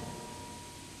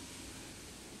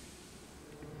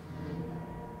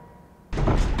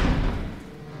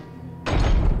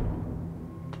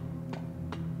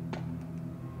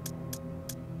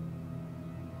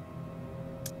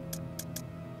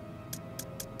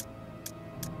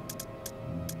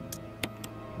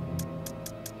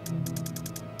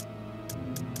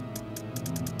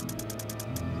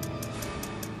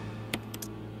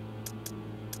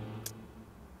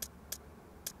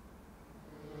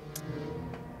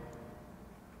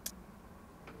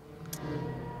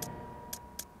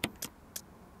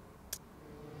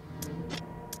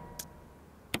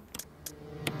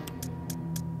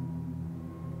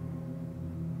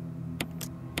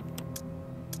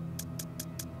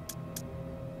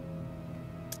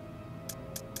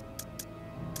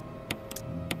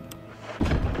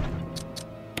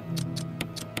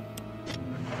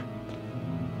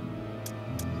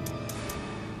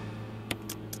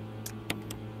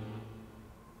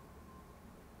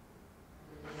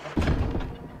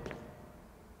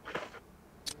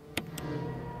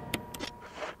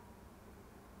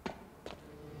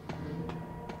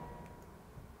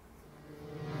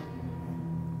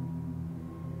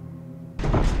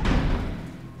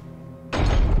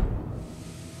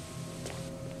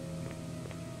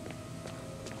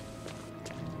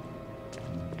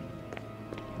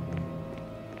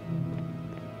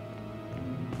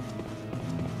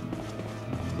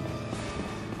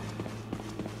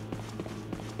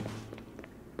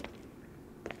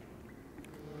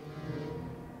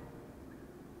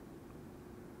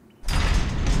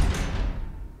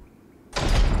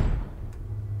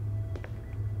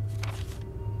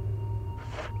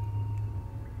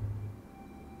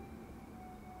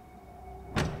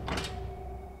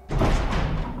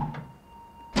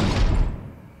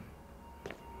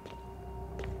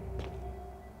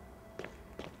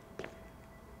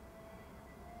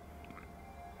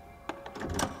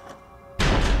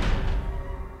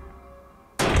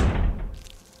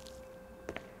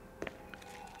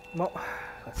 Well,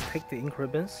 let's take the ink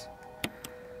ribbons.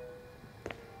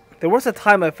 There was a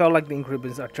time I felt like the ink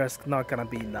ribbons are just not gonna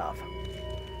be enough.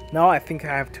 Now I think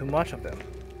I have too much of them.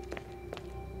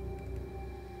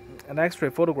 An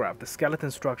X-ray photograph. The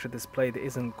skeleton structure displayed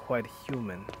isn't quite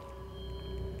human.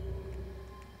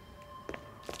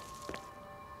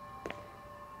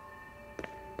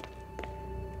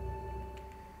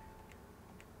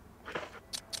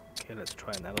 Okay, let's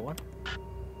try another one.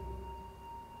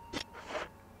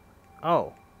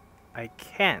 Oh, I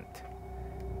can't.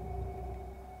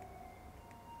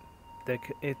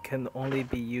 It can only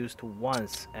be used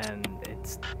once and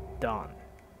it's done.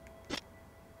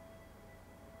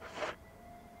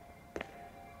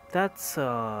 That's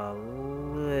a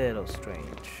little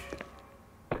strange.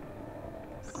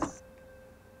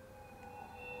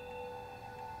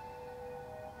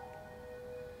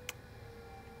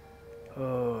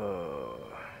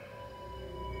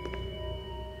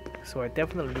 So I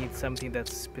definitely need something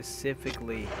that's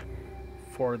specifically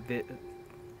for the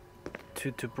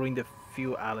to bring the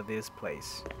fuel out of this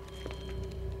place.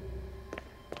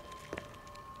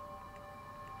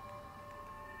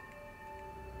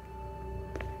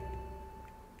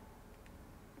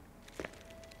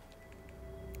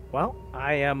 Well,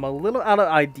 I am a little out of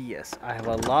ideas. I have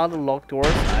a lot of locked doors.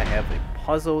 I have a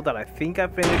puzzle that I think I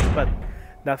finished, but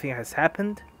nothing has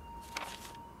happened.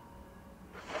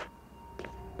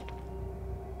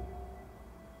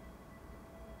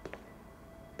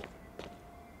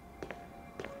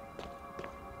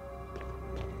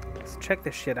 check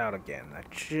this shit out again.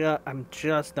 I'm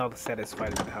just not satisfied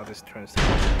with how this turns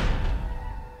out.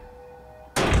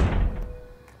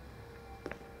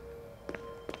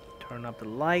 Turn up the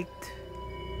light.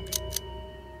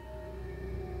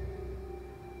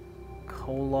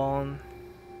 Colon.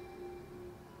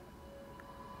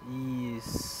 Is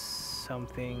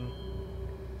something.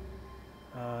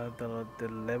 The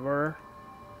liver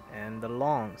and the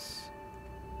lungs.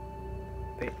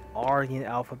 They are in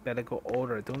alphabetical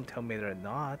order. Don't tell me they're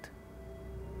not.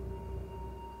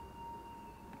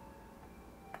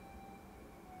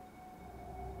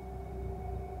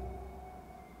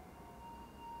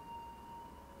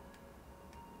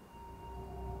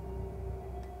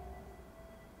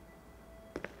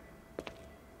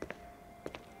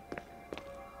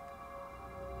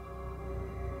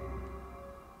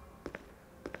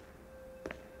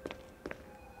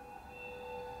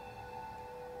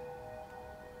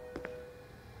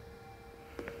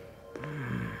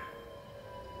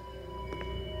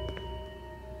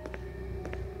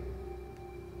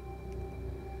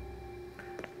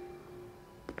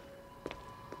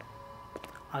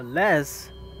 Unless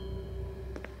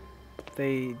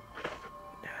they...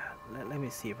 Let me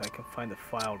see if I can find the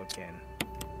file again.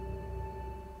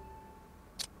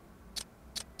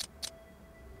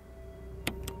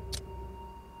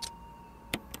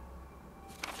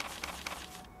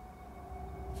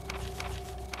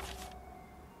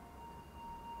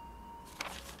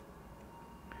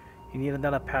 You need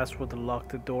another password to lock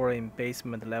the door in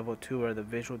basement level 2 where the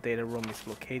visual data room is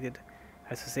located.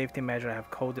 As a safety measure, I have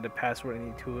coded the password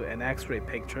into an X-ray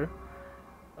picture.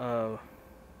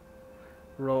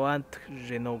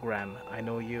 Röntgenogram, I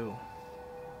know you.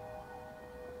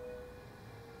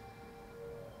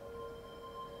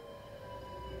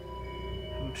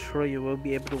 I'm sure you will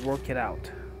be able to work it out.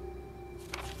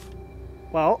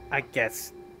 Well, I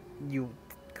guess you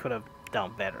could have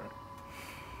done better.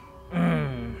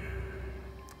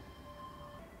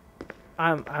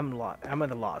 I'm lost. I'm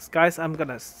at a loss, guys. I'm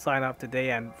gonna sign off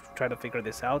today and try to figure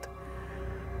this out.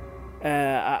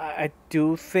 I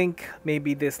do think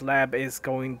maybe this lab is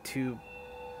going to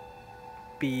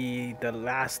be the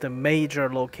last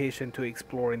major location to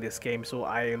explore in this game. So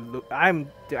I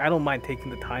don't mind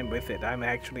taking the time with it. I'm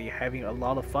actually having a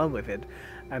lot of fun with it,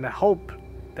 and I hope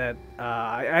that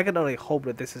I can only hope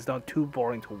that this is not too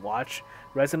boring to watch.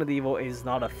 Resident Evil is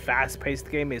not a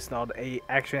fast-paced game. It's not a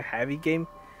action-heavy game.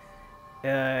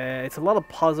 It's a lot of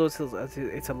puzzles,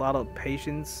 it's a lot of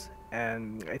patience,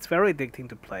 and it's very addicting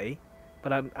to play.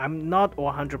 But I'm not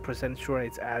 100% sure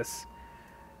it's as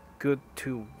good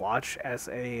to watch as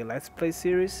a Let's Play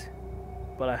series.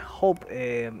 But I hope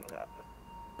it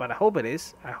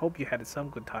is. I hope you had some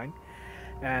good time.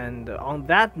 And on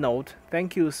that note,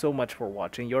 thank you so much for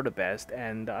watching. You're the best,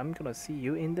 and I'm gonna see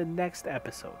you in the next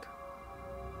episode.